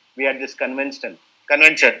 we had this convention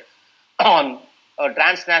on a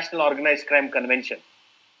transnational organized crime convention.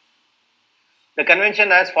 The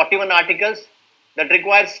convention has 41 articles that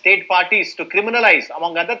requires state parties to criminalize,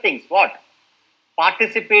 among other things, what?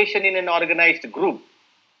 Participation in an organized group.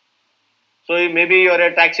 So maybe you're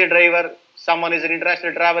a taxi driver, someone is an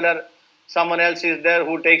international traveler, someone else is there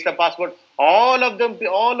who takes the passport. All of them,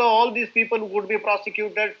 all these people would be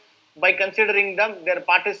prosecuted by considering them, they're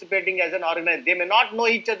participating as an organized. They may not know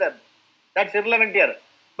each other. That's irrelevant here.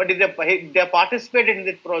 But if they participated in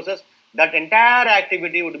this process, that entire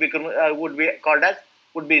activity would be classified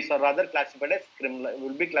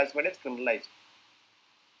as criminalized.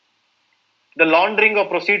 The laundering of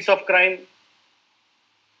proceeds of crime,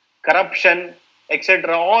 corruption,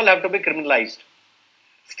 etc., all have to be criminalized.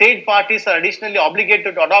 State parties are additionally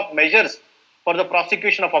obligated to adopt measures for the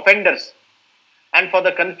prosecution of offenders and for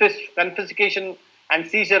the confiscation and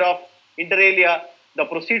seizure of, inter alia, the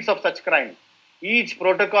proceeds of such crime. Each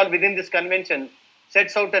protocol within this convention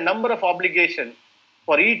sets out a number of obligations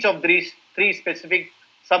for each of these three specific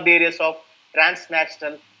sub-areas of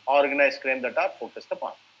transnational organized crime that are focused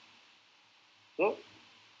upon. So,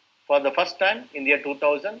 for the first time in the year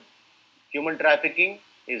 2000, human trafficking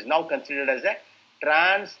is now considered as a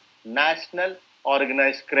transnational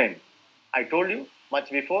organized crime. I told you much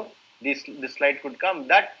before this slide could come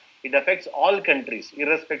that it affects all countries,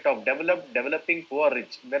 irrespective of developed, developing, poor,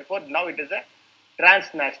 rich. Therefore, now it is a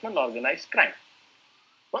transnational organized crime.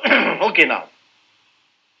 Okay, now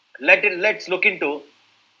let's look into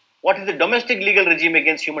what is the domestic legal regime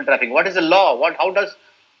against human trafficking. What is the law? How does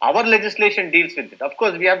our legislation deals with it? Of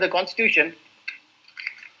course, we have the Constitution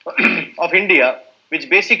of India, which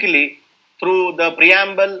basically, through the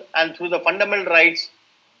preamble and through the fundamental rights,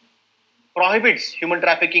 prohibits human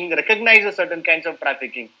trafficking, recognizes certain kinds of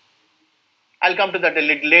trafficking. I'll come to that a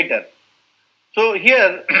little later. So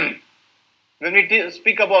here, when we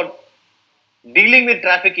speak about dealing with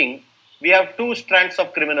trafficking, we have two strands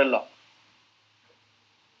of criminal law,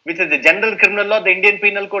 which is the general criminal law, the Indian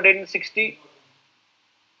Penal Code 1860,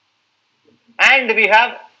 and we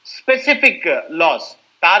have specific laws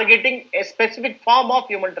targeting a specific form of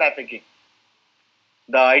human trafficking,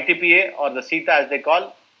 the ITPA or the CETA as they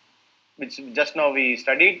call, which just now we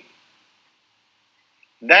studied.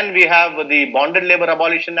 Then we have the Bonded Labor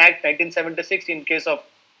Abolition Act 1976 in case of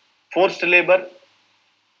forced labor.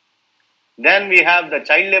 Then we have the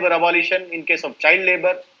Child Labor Abolition in case of child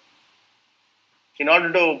labor, in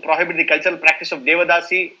order to prohibit the cultural practice of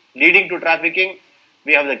Devadasi leading to trafficking.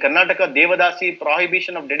 We have the Karnataka Devadasi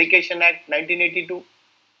Prohibition of Dedication Act 1982.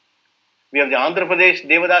 We have the Andhra Pradesh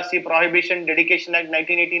Devadasi Prohibition Dedication Act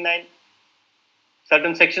 1989.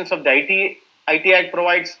 Certain sections of the IT Act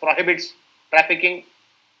prohibits trafficking,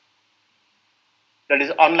 that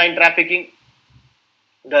is online trafficking.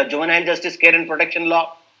 The Juvenile Justice Care and Protection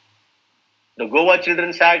Law, the Goa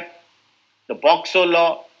Children's Act, the POCSO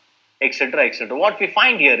law, etc., etc. What we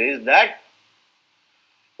find here is that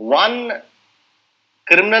one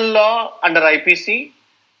criminal law under IPC,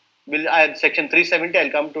 will add section 370,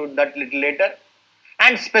 I'll come to that little later,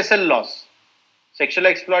 and special laws, sexual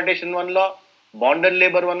exploitation one law, bonded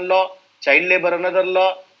labor one law, child labor another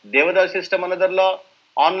law, Devadasi system another law,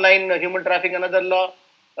 online human trafficking another law,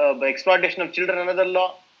 exploitation of children another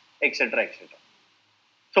law, etc., etc.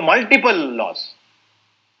 So multiple laws.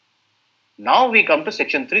 Now we come to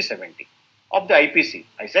section 370 of the IPC.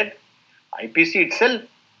 I said IPC itself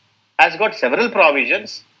has got several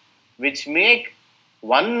provisions which make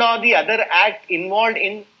one or the other act involved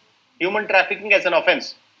in human trafficking as an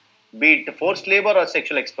offense, be it forced labor or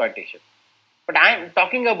sexual exploitation. But I am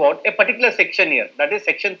talking about a particular section here, that is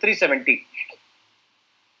section 370.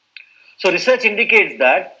 So research indicates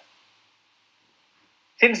that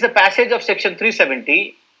since the passage of section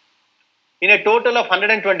 370, in a total of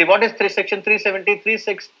 120, what is section 370?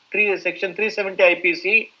 Section 370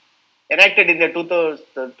 IPC, enacted in the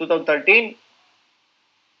 2013,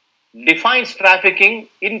 defines trafficking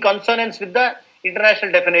in consonance with the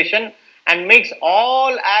international definition and makes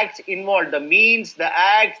all acts involved, the means, the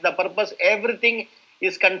acts, the purpose, everything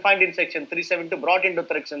is confined in section 370, brought into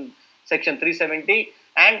section 370,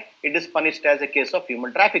 and it is punished as a case of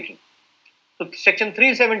human trafficking. So section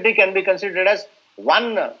 370 can be considered as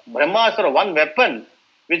one Brahmastra, one weapon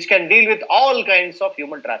which can deal with all kinds of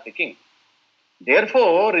human trafficking.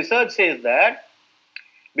 Therefore, research says that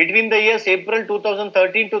Between the years April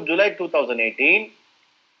 2013 to July 2018,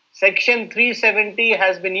 Section 370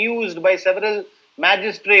 has been used by several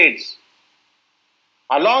magistrates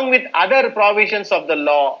along with other provisions of the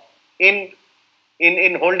law in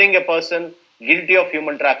holding a person guilty of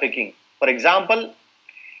human trafficking. For example,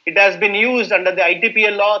 it has been used under the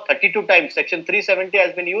ITPL law 32 times. Section 370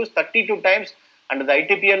 has been used 32 times under the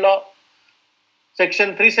ITPL law.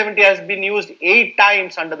 Section 370 has been used 8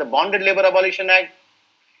 times under the Bonded Labour Abolition Act,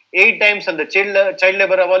 8 times under the Child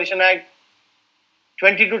Labour Abolition Act,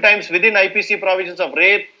 22 times within IPC provisions of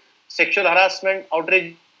rape, sexual harassment,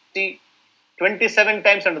 outrage, 27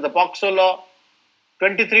 times under the POCSO law,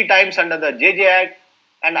 23 times under the JJ Act,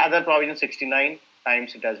 and other provisions 69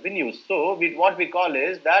 times it has been used. So, what we call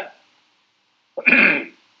is that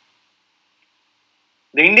the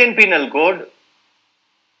Indian Penal Code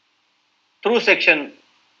through Section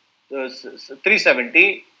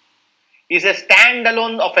 370 is a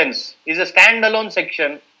standalone offence, is a standalone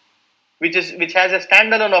section which has a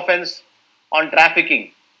standalone offence on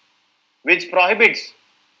trafficking, which prohibits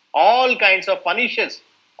all kinds of, punishes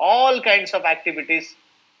all kinds of activities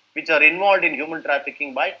which are involved in human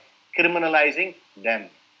trafficking by criminalizing them.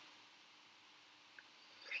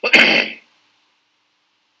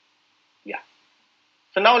 Yeah.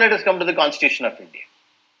 So now let us come to the Constitution of India.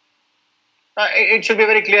 It should be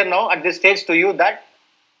very clear now at this stage to you that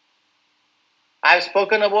I have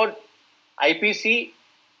spoken about IPC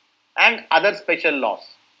and other special laws.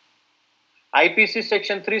 IPC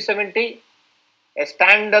section 370, a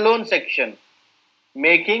standalone section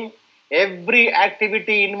making every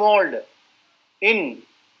activity involved in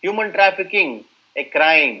human trafficking a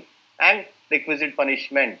crime and requisite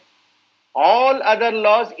punishment. All other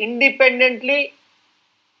laws independently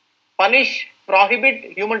punish,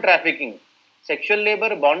 prohibit human trafficking. Sexual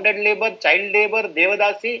labor, bonded labor, child labor,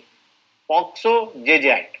 Devadasi, POCSO, JJ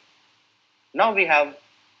Act. Now we have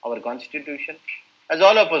our constitution. As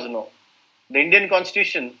all of us know, the Indian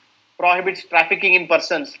constitution prohibits trafficking in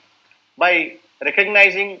persons by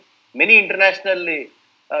recognizing many international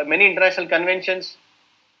conventions.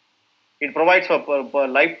 It provides for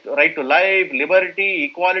right to life, liberty,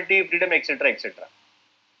 equality, freedom, etc., etc.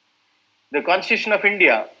 The Constitution of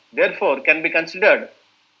India, therefore, can be considered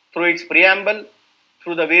through its preamble,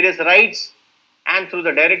 through the various rights, and through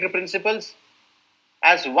the directive principles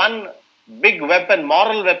as one big weapon,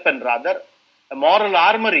 moral weapon rather, a moral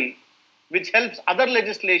armory which helps other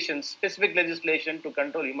legislation, specific legislation to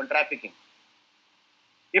control human trafficking.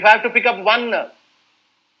 If I have to pick up one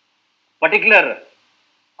particular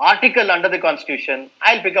article under the Constitution,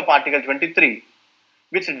 I'll pick up Article 23,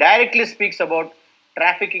 which directly speaks about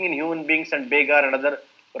trafficking in human beings and begar and other,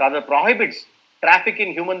 rather prohibits traffic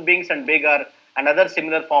in human beings and begar and other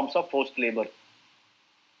similar forms of forced labor.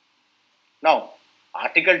 Now,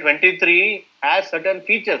 Article 23 has certain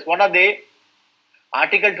features. What are they?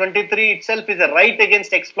 Article 23 itself is a right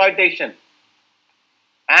against exploitation,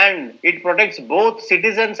 and it protects both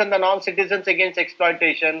citizens and the non-citizens against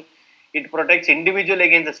exploitation. It protects individual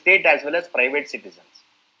against the state as well as private citizens.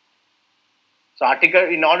 So,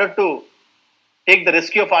 in order to take the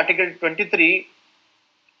rescue of Article 23,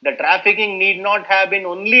 the trafficking need not have been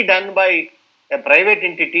only done by a private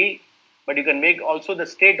entity, but you can make also the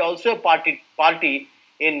state also a party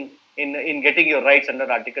in getting your rights under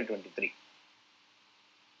Article 23.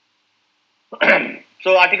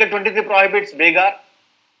 So Article 23 prohibits begar,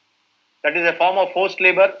 that is a form of forced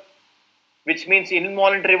labor, which means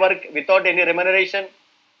involuntary work without any remuneration.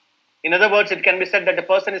 In other words, it can be said that a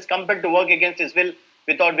person is compelled to work against his will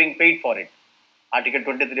without being paid for it. Article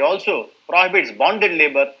 23 also prohibits bonded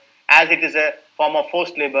labor, as it is a form of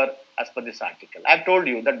forced labor as per this article. I have told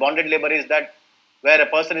you that bonded labor is that where a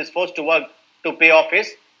person is forced to work to pay off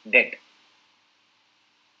his debt.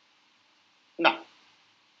 Now,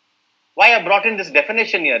 why I brought in this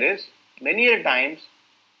definition here is, many a times,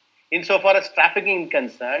 insofar as trafficking is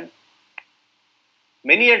concerned,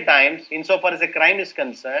 many a times, insofar as a crime is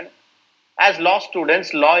concerned, as law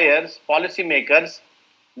students, lawyers, policy makers,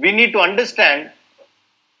 we need to understand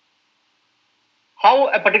how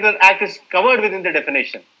a particular act is covered within the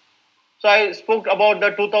definition. So I spoke about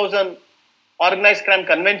the 2000 Organized Crime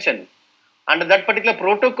Convention. Under that particular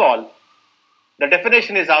protocol, the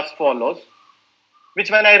definition is as follows,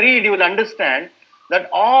 which when I read, you will understand that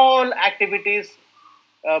all activities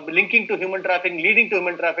linking to human trafficking, leading to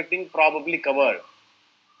human trafficking, probably covered.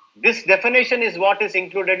 This definition is what is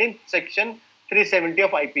included in section 370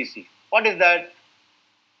 of IPC. What is that?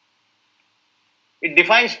 It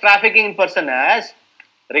defines trafficking in person as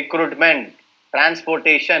recruitment,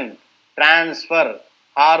 transportation, transfer,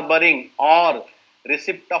 harboring or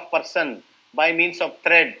receipt of person by means of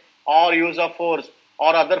threat or use of force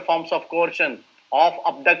or other forms of coercion, of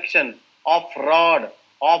abduction, of fraud,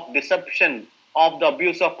 of deception, of the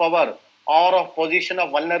abuse of power, or of position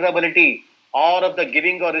of vulnerability, or of the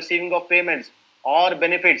giving or receiving of payments or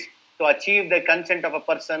benefits to achieve the consent of a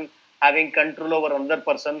person having control over another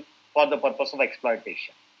person for the purpose of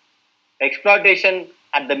exploitation. Exploitation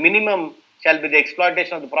at the minimum shall be the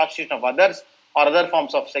exploitation of the prostitution of others or other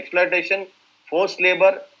forms of exploitation, forced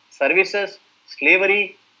labor, services,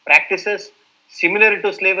 slavery, practices similar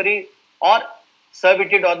to slavery, or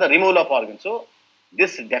servitude or the removal of organs. So,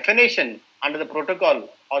 this definition under the protocol,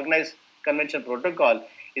 organized convention protocol,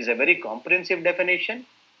 is a very comprehensive definition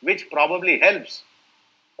which probably helps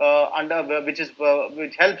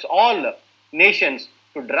which helps all nations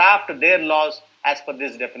to draft their laws as per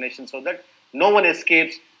this definition, so that no one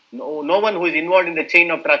escapes, no one who is involved in the chain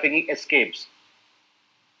of trafficking escapes.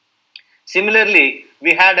 Similarly,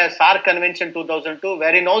 we had a SARC convention 2002,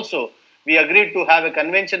 wherein also we agreed to have a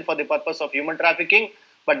convention for the purpose of human trafficking,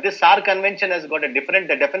 but this SARC convention has got a different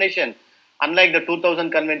definition. Unlike the 2000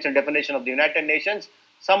 convention definition of the United Nations,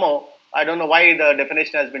 somehow, I don't know why the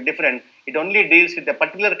definition has been different. It only deals with a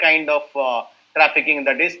particular kind of trafficking,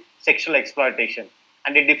 that is sexual exploitation.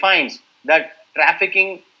 And it defines that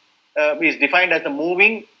trafficking is defined as the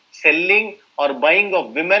moving, selling, or buying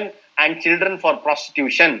of women and children for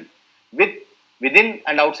prostitution within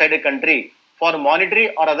and outside a country for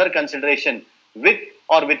monetary or other consideration, with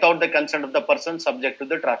or without the consent of the person subject to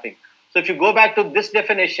the trafficking. So if you go back to this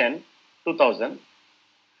definition, 2000,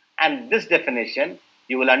 and this definition,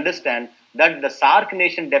 you will understand that the SARC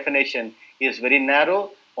nation definition is very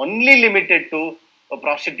narrow, only limited to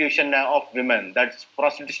prostitution of women. That's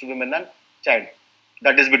prostitution of women and child.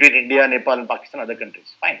 That is between India, Nepal, and Pakistan, other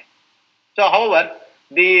countries. Fine. So, however,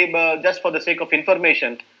 just for the sake of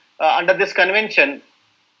information, under this convention,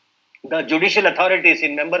 the judicial authorities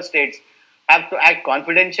in member states have to act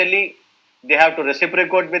confidentially. They have to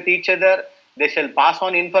reciprocate with each other. They shall pass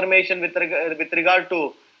on information with regard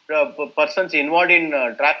to persons involved in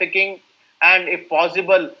trafficking, and if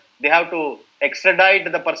possible, they have to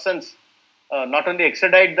extradite the persons, not only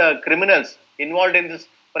extradite the criminals involved in this.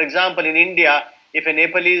 For example, in India, if a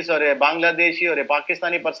Nepalese or a Bangladeshi or a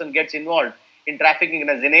Pakistani person gets involved in trafficking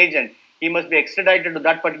as an agent, he must be extradited to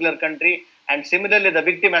that particular country, and similarly, the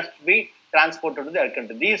victim has to be transported to the other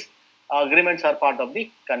country. These agreements are part of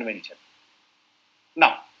the convention.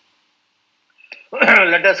 Now,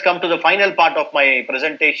 let us come to the final part of my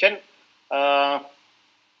presentation.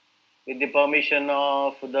 With the permission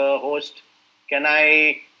of the host, can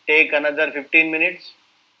I take another 15 minutes?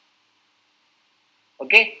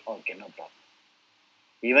 Okay? Okay, no problem.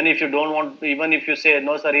 Even if you don't want, even if you say,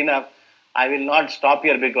 no sir, enough, I will not stop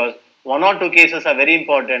here, because one or two cases are very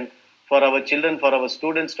important for our children, for our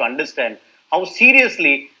students to understand how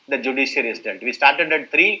seriously the judiciary is dealt. We started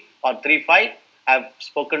at 3 or 3:05. I have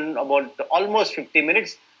spoken about almost 50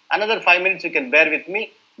 minutes. Another 5 minutes, you can bear with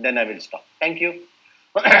me, then I will stop. Thank you.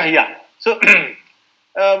 Yeah. So,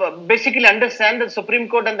 basically understand that Supreme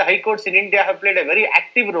Court and the High Courts in India have played a very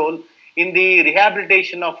active role in the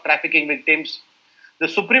rehabilitation of trafficking victims. The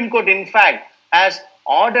Supreme Court, in fact, has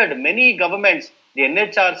ordered many governments, the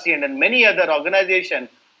NHRC and many other organizations,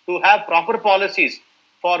 to have proper policies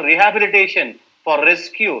for rehabilitation, for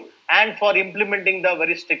rescue, and for implementing them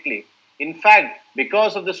very strictly. In fact,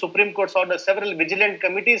 because of the Supreme Court's order, several vigilant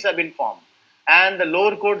committees have been formed, and the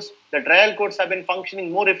lower courts, the trial courts have been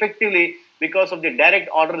functioning more effectively because of the direct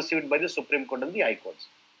order received by the Supreme Court and the High Courts.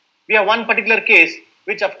 We have one particular case,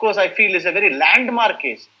 which of course I feel is a very landmark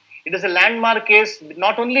case. It is a landmark case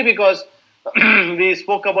not only because we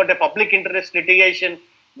spoke about a public interest litigation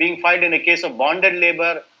being filed in a case of bonded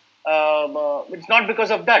labor. It's not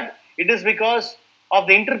because of that. It is because of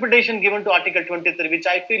the interpretation given to Article 23, which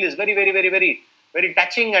I feel is very, very, very, very, very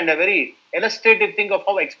touching and a very illustrative thing of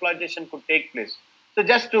how exploitation could take place. So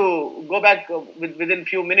just to go back within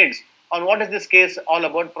few minutes on what is this case all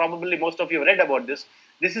about, probably most of you have read about this.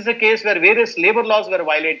 This is a case where various labor laws were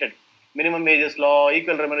violated. Minimum wages law,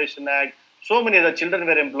 Equal Remuneration Act, so many other children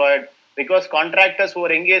were employed because contractors who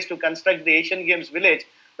were engaged to construct the Asian Games village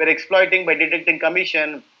were exploiting by deducting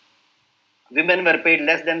commission. Women were paid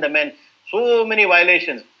less than the men. So many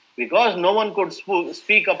violations. Because no one could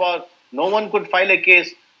speak about, no one could file a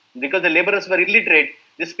case because the laborers were illiterate.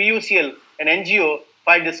 This PUCL, an NGO,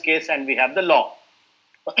 filed this case and we have the law.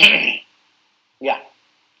 Yeah.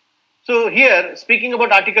 So here, speaking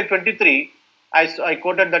about Article 23, I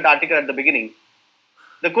quoted that article at the beginning.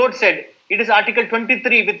 The court said, it is Article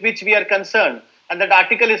 23 with which we are concerned, and that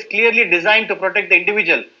article is clearly designed to protect the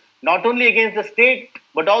individual, not only against the state,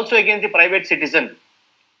 but also against the private citizen.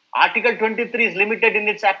 Article 23 is limited in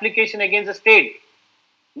its application against the state.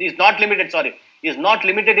 Is not limited, sorry, is not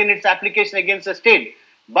limited in its application against the state,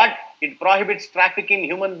 but it prohibits trafficking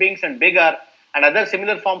human beings and beggar and other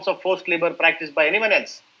similar forms of forced labor practiced by anyone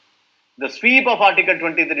else. The sweep of Article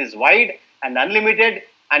 23 is wide and unlimited,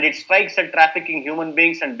 and it strikes at trafficking human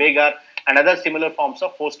beings and beggar and other similar forms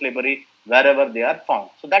of forced labor wherever they are found.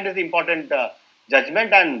 So that is the important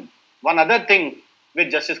judgment. And one other thing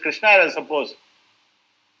which Justice Krishna, I suppose,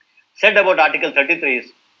 said about Article 33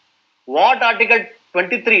 is what Article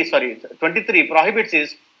 23 prohibits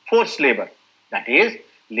is forced labor. That is,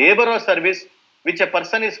 labor or service which a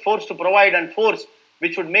person is forced to provide, and force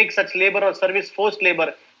which would make such labor or service forced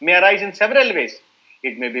labor may arise in several ways.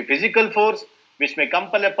 It may be physical force which may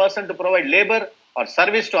compel a person to provide labor or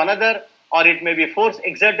service to another, or it may be force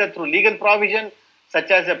exerted through legal provision such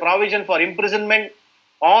as a provision for imprisonment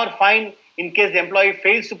or fine in case the employee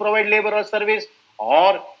fails to provide labor or service,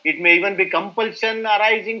 or it may even be compulsion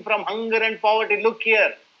arising from hunger and poverty. Look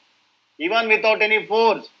here, even without any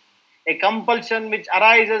force, a compulsion which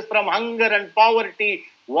arises from hunger and poverty,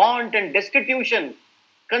 want and destitution.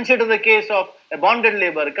 Consider the case of a bonded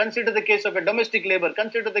labor, consider the case of a domestic labor,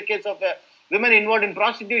 consider the case of a women involved in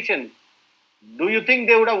prostitution. Do you think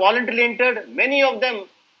they would have voluntarily entered? Many of them,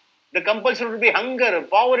 the compulsion would be hunger,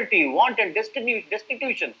 poverty, want and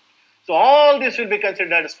destitution. So all this will be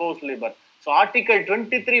considered as forced labor. So Article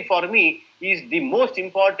 23 for me is the most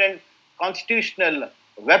important constitutional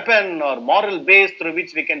weapon or moral base through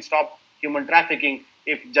which we can stop human trafficking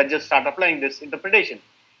if judges start applying this interpretation.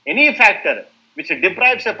 Any factor which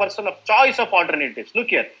deprives a person of choice of alternatives, look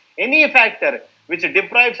here, any factor which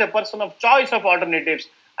deprives a person of choice of alternatives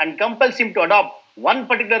and compels him to adopt one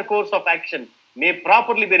particular course of action may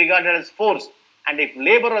properly be regarded as force, and if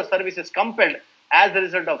labor or service is compelled as the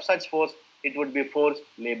result of such force, it would be forced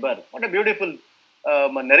labor. What a beautiful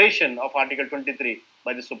narration of Article 23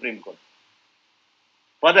 by the Supreme Court.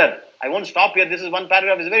 Further, I won't stop here. This is one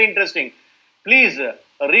paragraph, it's very interesting. Please,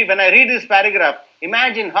 when I read this paragraph,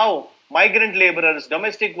 imagine how migrant laborers,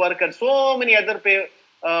 domestic workers, so many other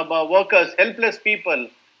workers, helpless people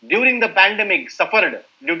during the pandemic suffered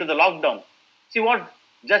due to the lockdown. See what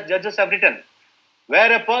judges have written.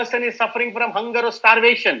 Where a person is suffering from hunger or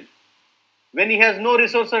starvation, when he has no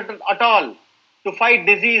resources at all to fight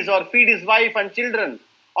disease or feed his wife and children,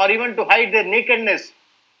 or even to hide their nakedness,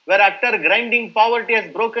 where utter grinding poverty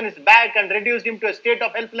has broken his back and reduced him to a state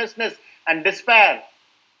of helplessness and despair,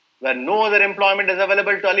 where no other employment is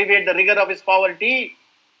available to alleviate the rigor of his poverty,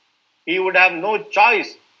 he would have no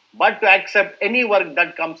choice but to accept any work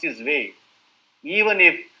that comes his way, even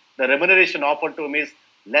if the remuneration offered to him is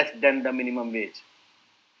less than the minimum wage.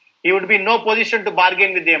 He would be in no position to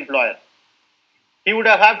bargain with the employer. He would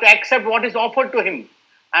have to accept what is offered to him,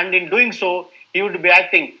 and in doing so, he would be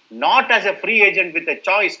acting not as a free agent with a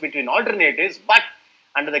choice between alternatives, but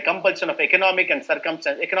under the compulsion of economic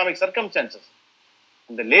circumstances.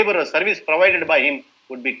 And the labor or service provided by him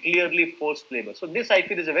would be clearly forced labor. So this, I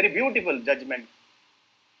feel, is a very beautiful judgment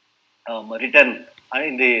written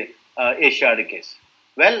in the Asiad case.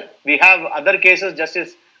 Well, we have other cases.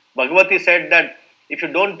 Justice Bhagwati said that if you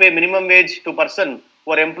don't pay minimum wage to person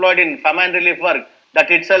who are employed in famine relief work, that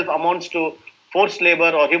itself amounts to forced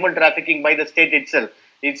labor or human trafficking by the state itself.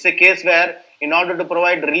 It's a case where, in order to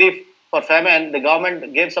provide relief for famine, the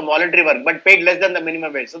government gave some voluntary work but paid less than the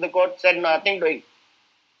minimum wage. So the court said nothing doing.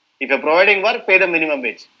 If you're providing work, pay the minimum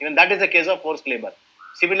wage. Even that is a case of forced labor.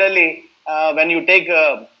 Similarly, when you take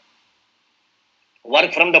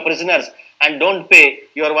work from the prisoners and don't pay,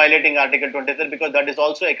 you are violating Article 23 because that is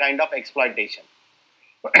also a kind of exploitation.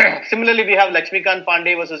 Similarly, we have Lakshmikant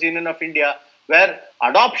Pandey versus Union of India, where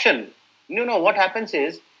adoption, what happens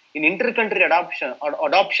is, in inter-country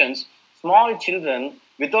adoptions, small children,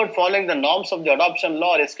 without following the norms of the adoption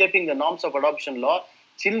law or escaping the norms of adoption law,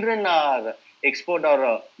 children are exported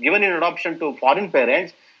or given in adoption to foreign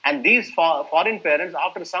parents, and these foreign parents,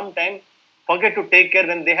 after some time, forget to take care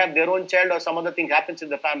when they have their own child or some other thing happens in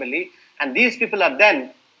the family, and these people are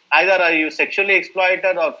then either are you sexually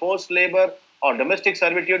exploited or forced labor or domestic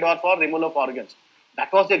servitude or for removal of organs.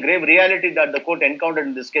 That was the grave reality that the court encountered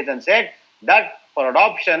in this case and said that for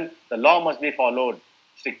adoption, the law must be followed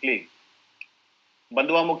strictly.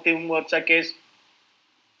 Bandhuva Mukti Morcha case,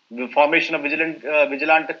 the formation of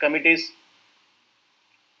vigilant committees.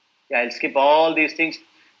 Yeah, I'll skip all these things.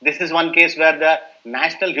 This is one case where the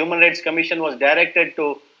National Human Rights Commission was directed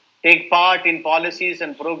to take part in policies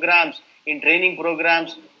and programs, in training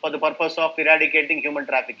programs for the purpose of eradicating human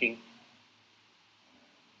trafficking.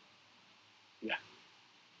 Yeah.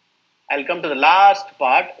 I'll come to the last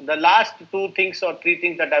part. The last two things or three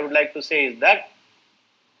things that I would like to say is that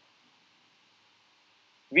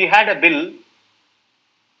we had a bill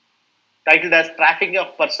titled as Trafficking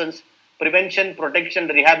of Persons Prevention, Protection,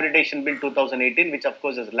 Rehabilitation Bill 2018, which of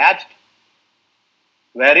course has lapsed,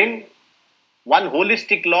 wherein one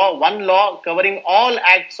holistic law, one law covering all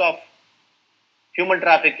acts of human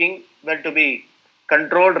trafficking were to be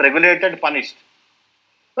controlled, regulated, punished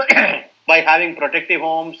by having protective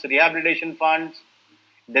homes, rehabilitation funds,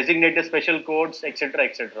 designated special courts, etc.,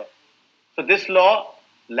 etc. So this law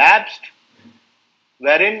lapsed,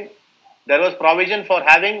 wherein there was provision for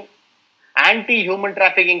having anti-human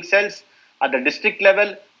trafficking cells at the district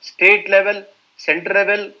level, state level, center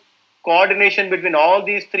level, coordination between all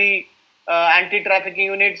these three anti-trafficking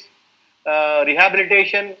units,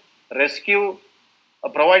 rehabilitation, rescue,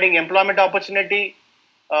 providing employment opportunity,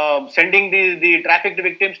 sending the trafficked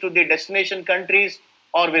victims to the destination countries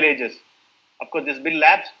or villages. Of course, this bill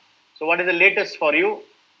lapsed. So what is the latest for you?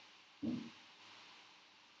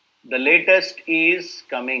 The latest is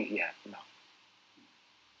coming here now.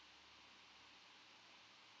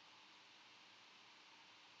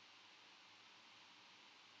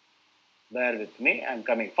 Bear with me, I'm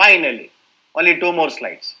coming. Finally, only 2 more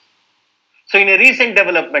slides. So in a recent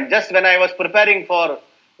development, just when I was preparing for,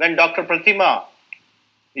 when Dr. Pratima,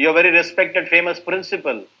 your very respected famous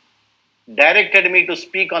principal, directed me to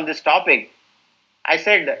speak on this topic, I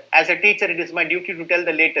said, as a teacher, it is my duty to tell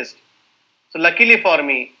the latest. So luckily for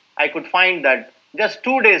me, I could find that just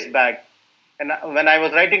 2 days back, and when I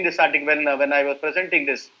was writing this article, when I was presenting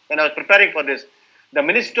this, when I was preparing for this, the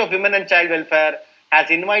Ministry of Women and Child Welfare has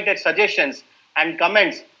invited suggestions and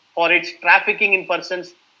comments for its Trafficking in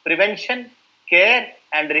Persons Prevention, Care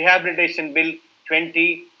and Rehabilitation Bill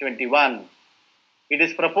 2021. It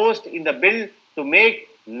is proposed in the bill to make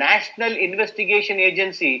National Investigation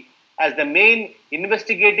Agency as the main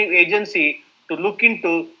investigative agency to look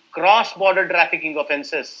into cross-border trafficking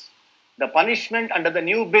offences. The punishment under the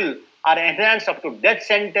new bill are enhanced up to death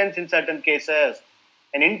sentence in certain cases.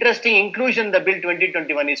 An interesting inclusion in the bill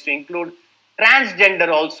 2021 is to include transgender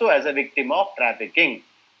also as a victim of trafficking.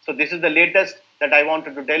 So this is the latest that I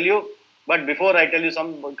wanted to tell you. But before I tell you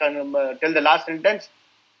tell the last sentence,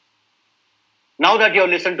 now that you have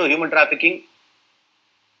listened to human trafficking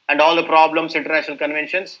and all the problems, international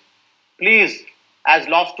conventions, please, as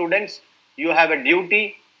law students, you have a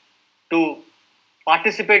duty to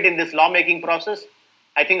participate in this lawmaking process.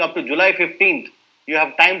 I think up to July 15th, you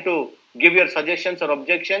have time to give your suggestions or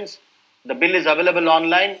objections. The bill is available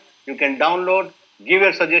online. You can download, give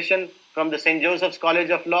your suggestion from the St. Joseph's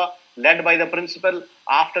College of Law, led by the principal.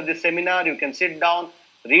 After this seminar, you can sit down,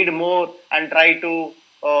 read more, and try to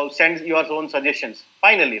send your own suggestions.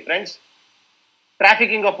 Finally, friends,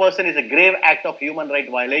 trafficking of person is a grave act of human right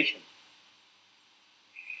violation.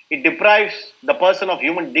 It deprives the person of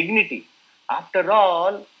human dignity. After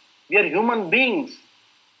all, we are human beings.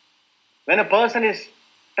 When a person is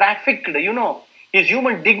trafficked, his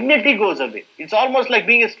human dignity goes away. It's almost like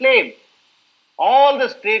being a slave. All the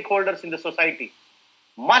stakeholders in the society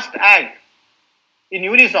must act in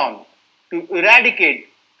unison to eradicate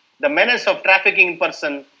the menace of trafficking in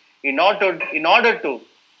person in order to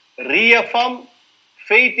reaffirm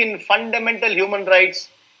faith in fundamental human rights,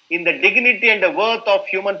 in the dignity and the worth of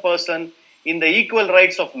human person, in the equal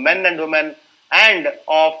rights of men and women and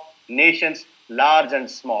of nations large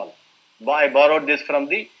and small. I borrowed this from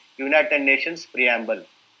the United Nations preamble.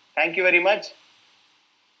 Thank you very much.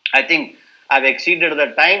 I think I've exceeded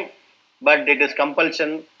the time, but it is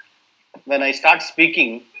compulsion. When I start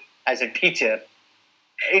speaking as a teacher,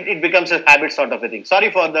 it becomes a habit sort of a thing.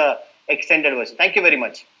 Sorry for the extended version. Thank you very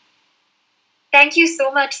much. Thank you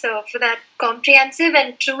so much, sir, for that comprehensive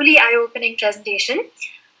and truly eye-opening presentation.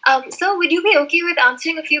 Sir, would you be okay with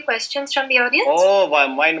answering a few questions from the audience? Oh,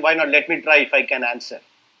 why not? Let me try if I can answer.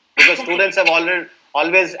 Because students have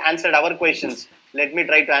always answered our questions. Let me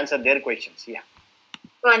try to answer their questions. Yeah.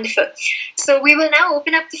 Wonderful. So we will now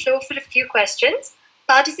open up the floor for a few questions.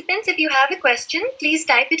 Participants, if you have a question, please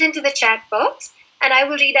type it into the chat box and I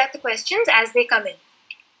will read out the questions as they come in.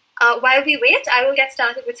 While we wait, I will get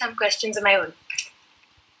started with some questions of my own.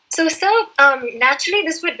 So, sir, naturally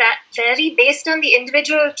this would vary based on the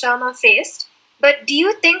individual trauma faced, but do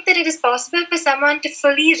you think that it is possible for someone to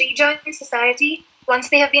fully rejoin society once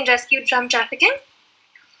they have been rescued from trafficking?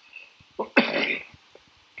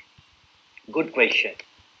 Good question.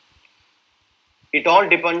 It all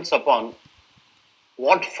depends upon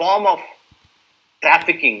what form of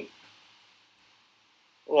trafficking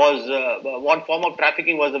was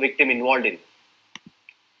the victim involved in.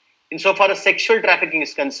 Insofar as sexual trafficking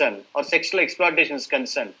is concerned or sexual exploitation is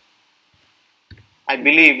concerned, I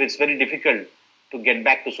believe it's very difficult to get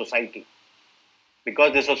back to society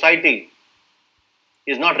because the society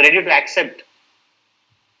is not ready to accept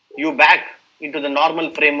you back into the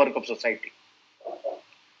normal framework of society.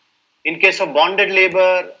 In case of bonded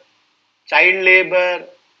labor, child labor,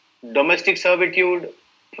 domestic servitude,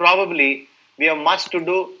 probably we have much to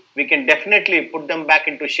do. We can definitely put them back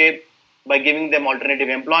into shape by giving them alternative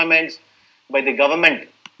employments, by the government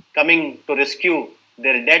coming to rescue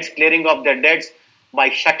their debts, clearing off their debts, by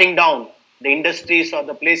shutting down the industries or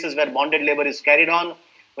the places where bonded labor is carried on,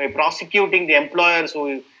 by prosecuting the employers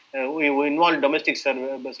who involve domestic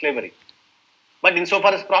slavery. But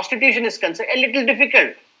insofar as prostitution is concerned, a little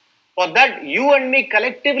difficult. For that, you and me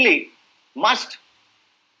collectively must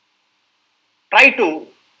try to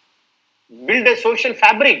build a social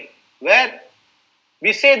fabric where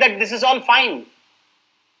we say that this is all fine.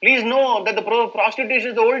 Please know that the prostitution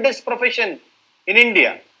is the oldest profession in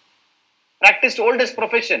India, practiced oldest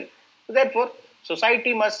profession. Therefore,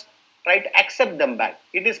 society must try to accept them back.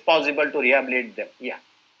 It is possible to rehabilitate them. Yeah.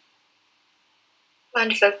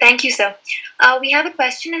 Wonderful. Thank you, sir. We have a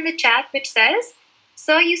question in the chat which says,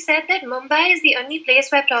 Sir, you said that Mumbai is the only place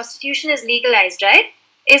where prostitution is legalized, right?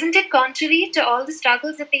 Isn't it contrary to all the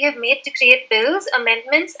struggles that they have made to create bills,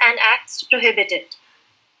 amendments, and acts to prohibit it?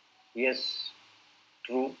 Yes,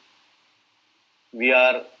 true. We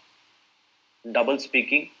are double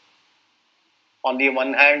speaking. On the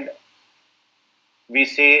one hand, we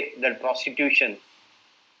say that prostitution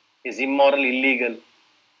is immoral, illegal.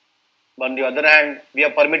 But on the other hand, we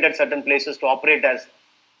have permitted certain places to operate as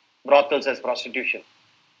brothels, as prostitution.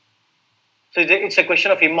 So it's a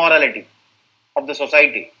question of immorality of the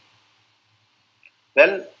society.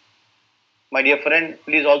 Well, my dear friend,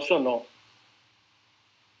 please also know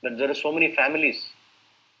that there are so many families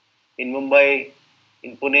in Mumbai,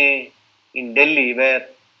 in Pune, in Delhi, where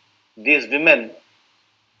these women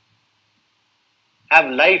have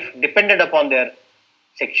life dependent upon their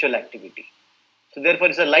sexual activity. So therefore,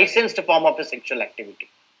 it's a licensed form of a sexual activity.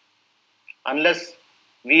 Unless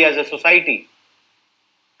we as a society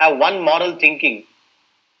have one moral thinking,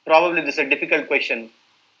 probably this is a difficult question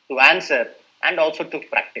to answer and also to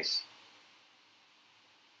practice.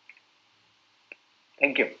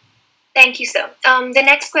 Thank you. Thank you, sir. The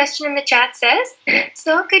next question in the chat says,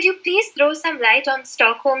 Sir, could you please throw some light on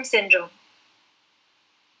Stockholm Syndrome?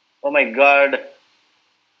 Oh my God.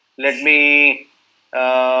 Let me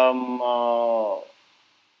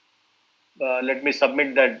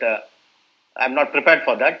submit that I'm not prepared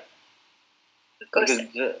for that. Of course.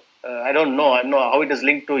 Because, I don't know how it is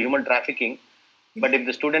linked to human trafficking. But if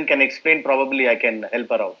the student can explain, probably I can help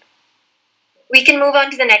her out. We can move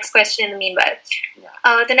on to the next question in the meanwhile.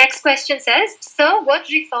 Yeah. The next question says, Sir, what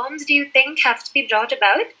reforms do you think have to be brought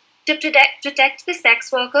about to protect the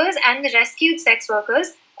sex workers and the rescued sex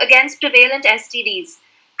workers against prevalent STDs,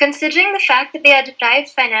 considering the fact that they are deprived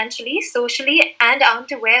financially, socially, and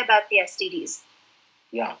aren't aware about the STDs?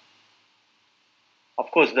 Yeah.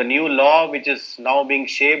 Of course, the new law which is now being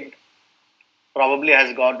shaped probably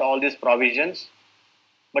has got all these provisions,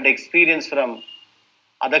 but experience from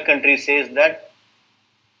other countries says that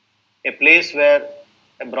a place where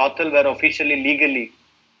a brothel where officially, legally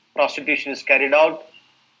prostitution is carried out,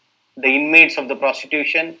 the inmates of the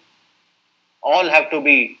prostitution all have to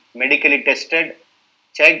be medically tested,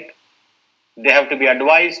 checked, they have to be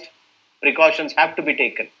advised, precautions have to be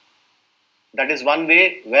taken. That is one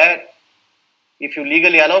way where if you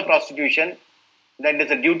legally allow prostitution, then it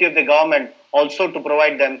is a duty of the government also to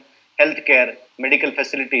provide them health care, medical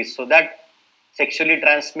facilities, so that sexually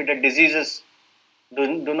transmitted diseases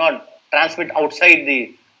do not transmit outside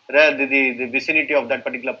the vicinity of that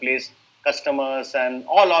particular place, customers and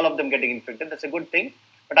all of them getting infected. That's a good thing.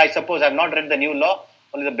 But I suppose I have not read the new law,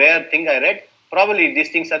 only the bare thing I read. Probably these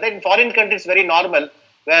things are there. In foreign countries, very normal,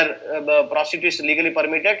 where prostitution is legally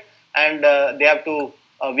permitted and they have to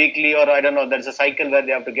weekly or I don't know, there's a cycle where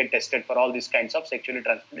they have to get tested for all these kinds of sexually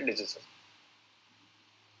transmitted diseases.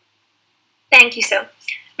 Thank you, sir.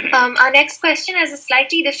 Our next question has a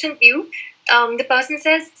slightly different view. The person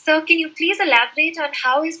says, Sir, can you please elaborate on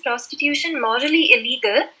how is prostitution morally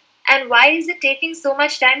illegal and why is it taking so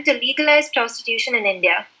much time to legalize prostitution in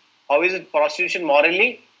India? How is it prostitution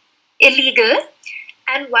morally illegal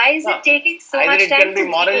and why is it taking so much time to legalize? Either it can be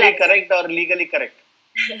morally correct or legally correct.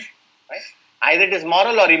 Right? Either it is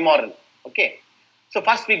moral or immoral. Okay. So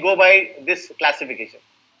first we go by this classification.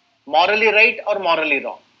 Morally right or morally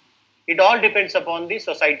wrong. It all depends upon the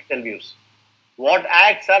societal views. What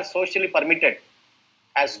acts are socially permitted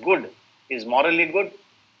as good is morally good.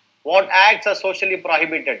 What acts are socially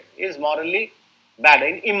prohibited is morally bad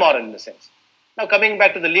and immoral in the sense. Now coming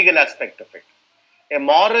back to the legal aspect of it. A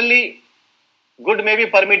morally good may be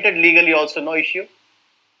permitted legally also, no issue.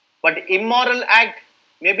 But immoral act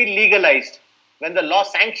may be legalized when the law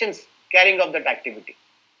sanctions carrying of that activity.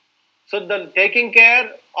 So the taking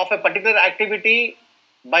care of a particular activity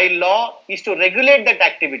by law is to regulate that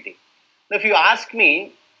activity. Now, if you ask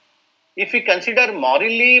me, if we consider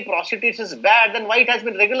morally prostitution is bad, then why it has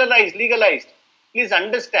been legalized? Please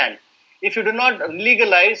understand, if you do not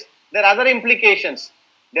legalize, there are other implications.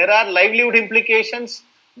 There are livelihood implications,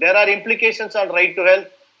 there are implications on right to health,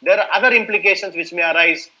 there are other implications which may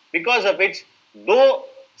arise, because of which, though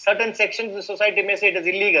certain sections of the society may say it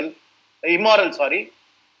is immoral,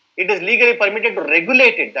 it is legally permitted to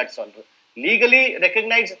regulate it, that's all. Legally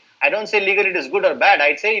recognized, I don't say legally it is good or bad,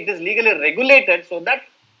 I'd say it is legally regulated so that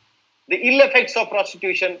the ill effects of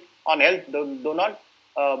prostitution on health do not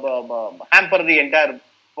hamper the entire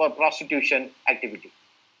prostitution activity.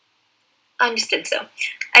 Understood, sir.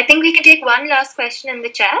 I think we can take one last question in the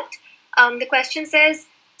chat. The question says,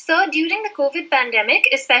 sir, during the COVID pandemic,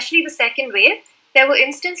 especially the second wave, there were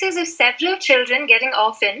instances of several children getting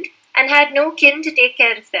orphaned and had no kin to take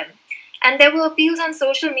care of them. And there were appeals on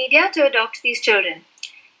social media to adopt these children.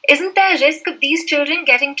 Isn't there a risk of these children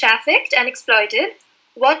getting trafficked and exploited?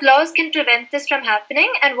 What laws can prevent this from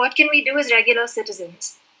happening, and what can we do as regular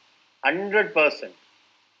citizens? 100%.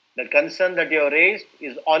 The concern that you have raised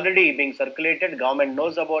is already being circulated. Government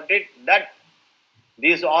knows about it, that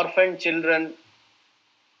these orphan children,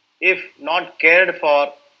 if not cared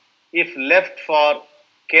for, if left for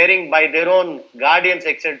caring by their own guardians,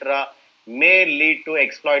 etc., may lead to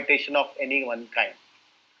exploitation of any one kind.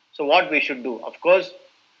 So what we should do? Of course,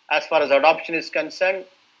 as far as adoption is concerned,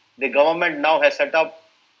 the government now has set up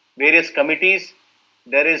various committees.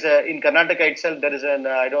 There is in Karnataka itself, there is an,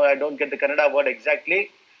 I don't get the Kannada word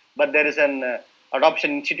exactly, but there is an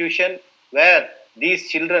adoption institution where these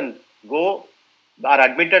children go, are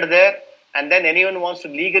admitted there, and then anyone who wants to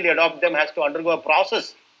legally adopt them has to undergo a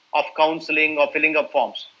process of counseling or filling up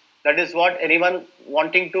forms. That is what anyone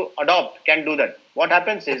wanting to adopt can do that. What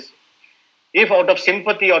happens is, if out of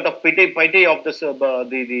sympathy, out of pity of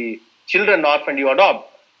the children orphaned you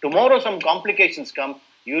adopt, tomorrow some complications come,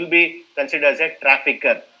 you will be considered as a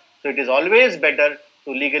trafficker. So it is always better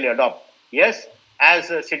to legally adopt. Yes, as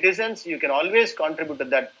citizens, you can always contribute to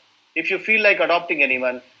that. If you feel like adopting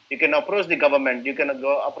anyone, you can approach the government, you can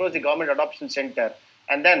approach the government adoption center,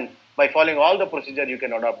 and then by following all the procedure, you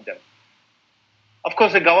can adopt them. Of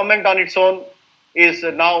course, the government on its own is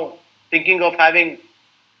now thinking of having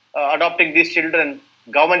adopting these children.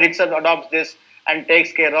 Government itself adopts this and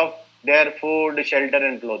takes care of their food, shelter,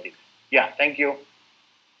 and clothing. Yeah, thank you.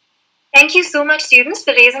 Thank you so much, students,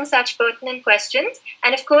 for raising such pertinent questions,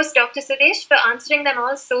 and of course, Dr. Sudesh, for answering them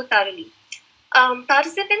all so thoroughly.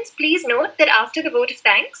 Participants, please note that after the vote of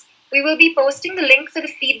thanks, we will be posting the link for the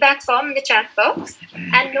feedback form in the chat box,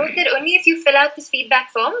 and note that only if you fill out this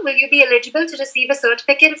feedback form will you be eligible to receive a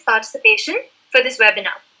certificate of participation for this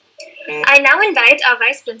webinar. I now invite our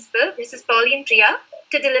Vice Principal, Mrs. Pauline Priya,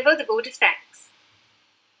 to deliver the vote of thanks.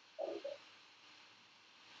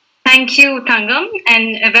 Thank you, Thangam,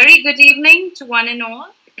 and a very good evening to one and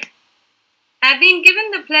all. I've been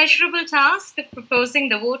given the pleasurable task of proposing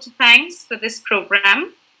the vote of thanks for this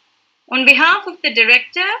program. On behalf of the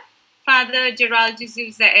Director, Father Gerald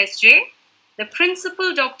D'Souza S.J., the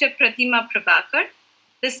Principal, Dr. Pratima Prabhakar,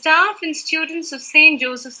 the staff and students of St.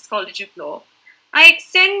 Joseph's College of Law, I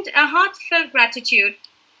extend a heartfelt gratitude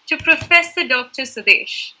to Professor Dr.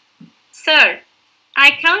 Sudesh. Sir,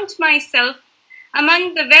 I count myself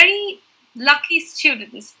among the very lucky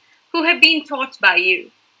students who have been taught by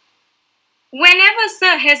you. Whenever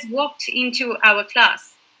Sir has walked into our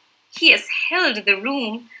class, he has held the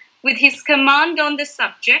room with his command on the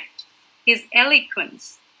subject, his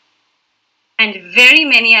eloquence, and very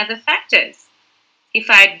many other factors. If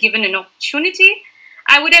I had given an opportunity,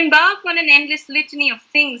 I would embark on an endless litany of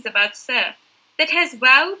things about Sir that has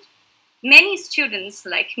wowed many students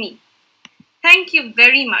like me. Thank you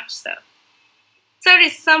very much, Sir. Sir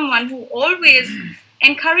is someone who always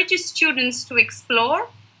encourages students to explore,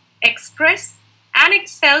 express, and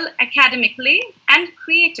excel academically and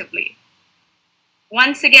creatively.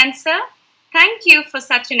 Once again, Sir, thank you for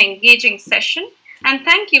such an engaging session, and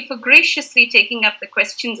thank you for graciously taking up the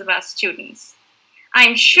questions of our students.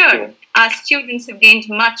 I'm sure our students have gained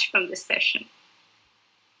much from this session.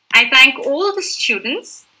 I thank all the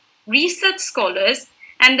students, research scholars,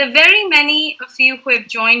 and the very many of you who have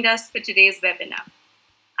joined us for today's webinar.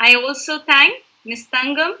 I also thank Ms.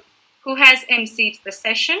 Thangam, who has emceed the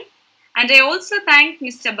session, and I also thank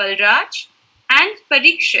Mr. Balraj and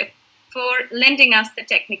Parikshit for lending us the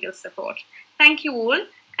technical support. Thank you all.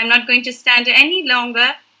 I'm not going to stand any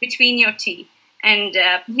longer between your tea and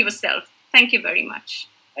yourself. Thank you very much.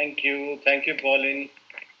 Thank you. Thank you, Pauline.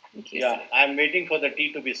 Thank you, Yeah, sir. I'm waiting for the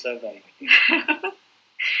tea to be served on me.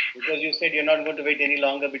 Because you said you're not going to wait any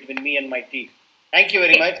longer between me and my tea. Thank you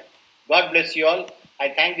very much. God bless you all. I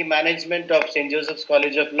thank the management of St. Joseph's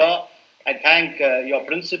College of Law. I thank your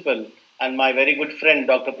principal and my very good friend,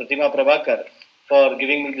 Dr. Pratima Prabhakar, for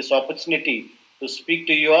giving me this opportunity to speak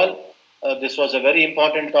to you all. This was a very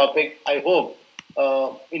important topic. I hope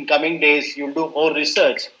in coming days you'll do more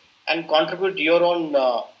research and contribute your own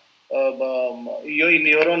in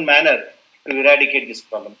your own manner to eradicate this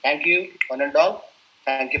problem. Thank you, one and all.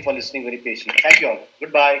 Thank you for listening very patiently. Thank you all.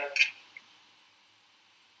 Goodbye.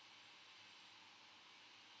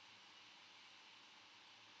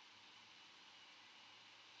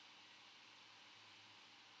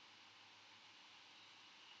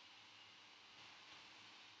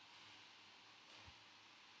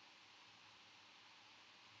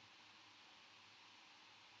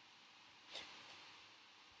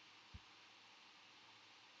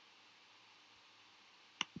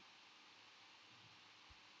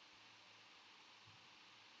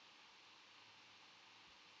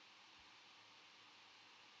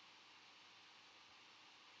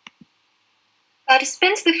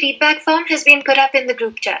 Participants, the feedback form has been put up in the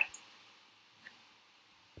group chat.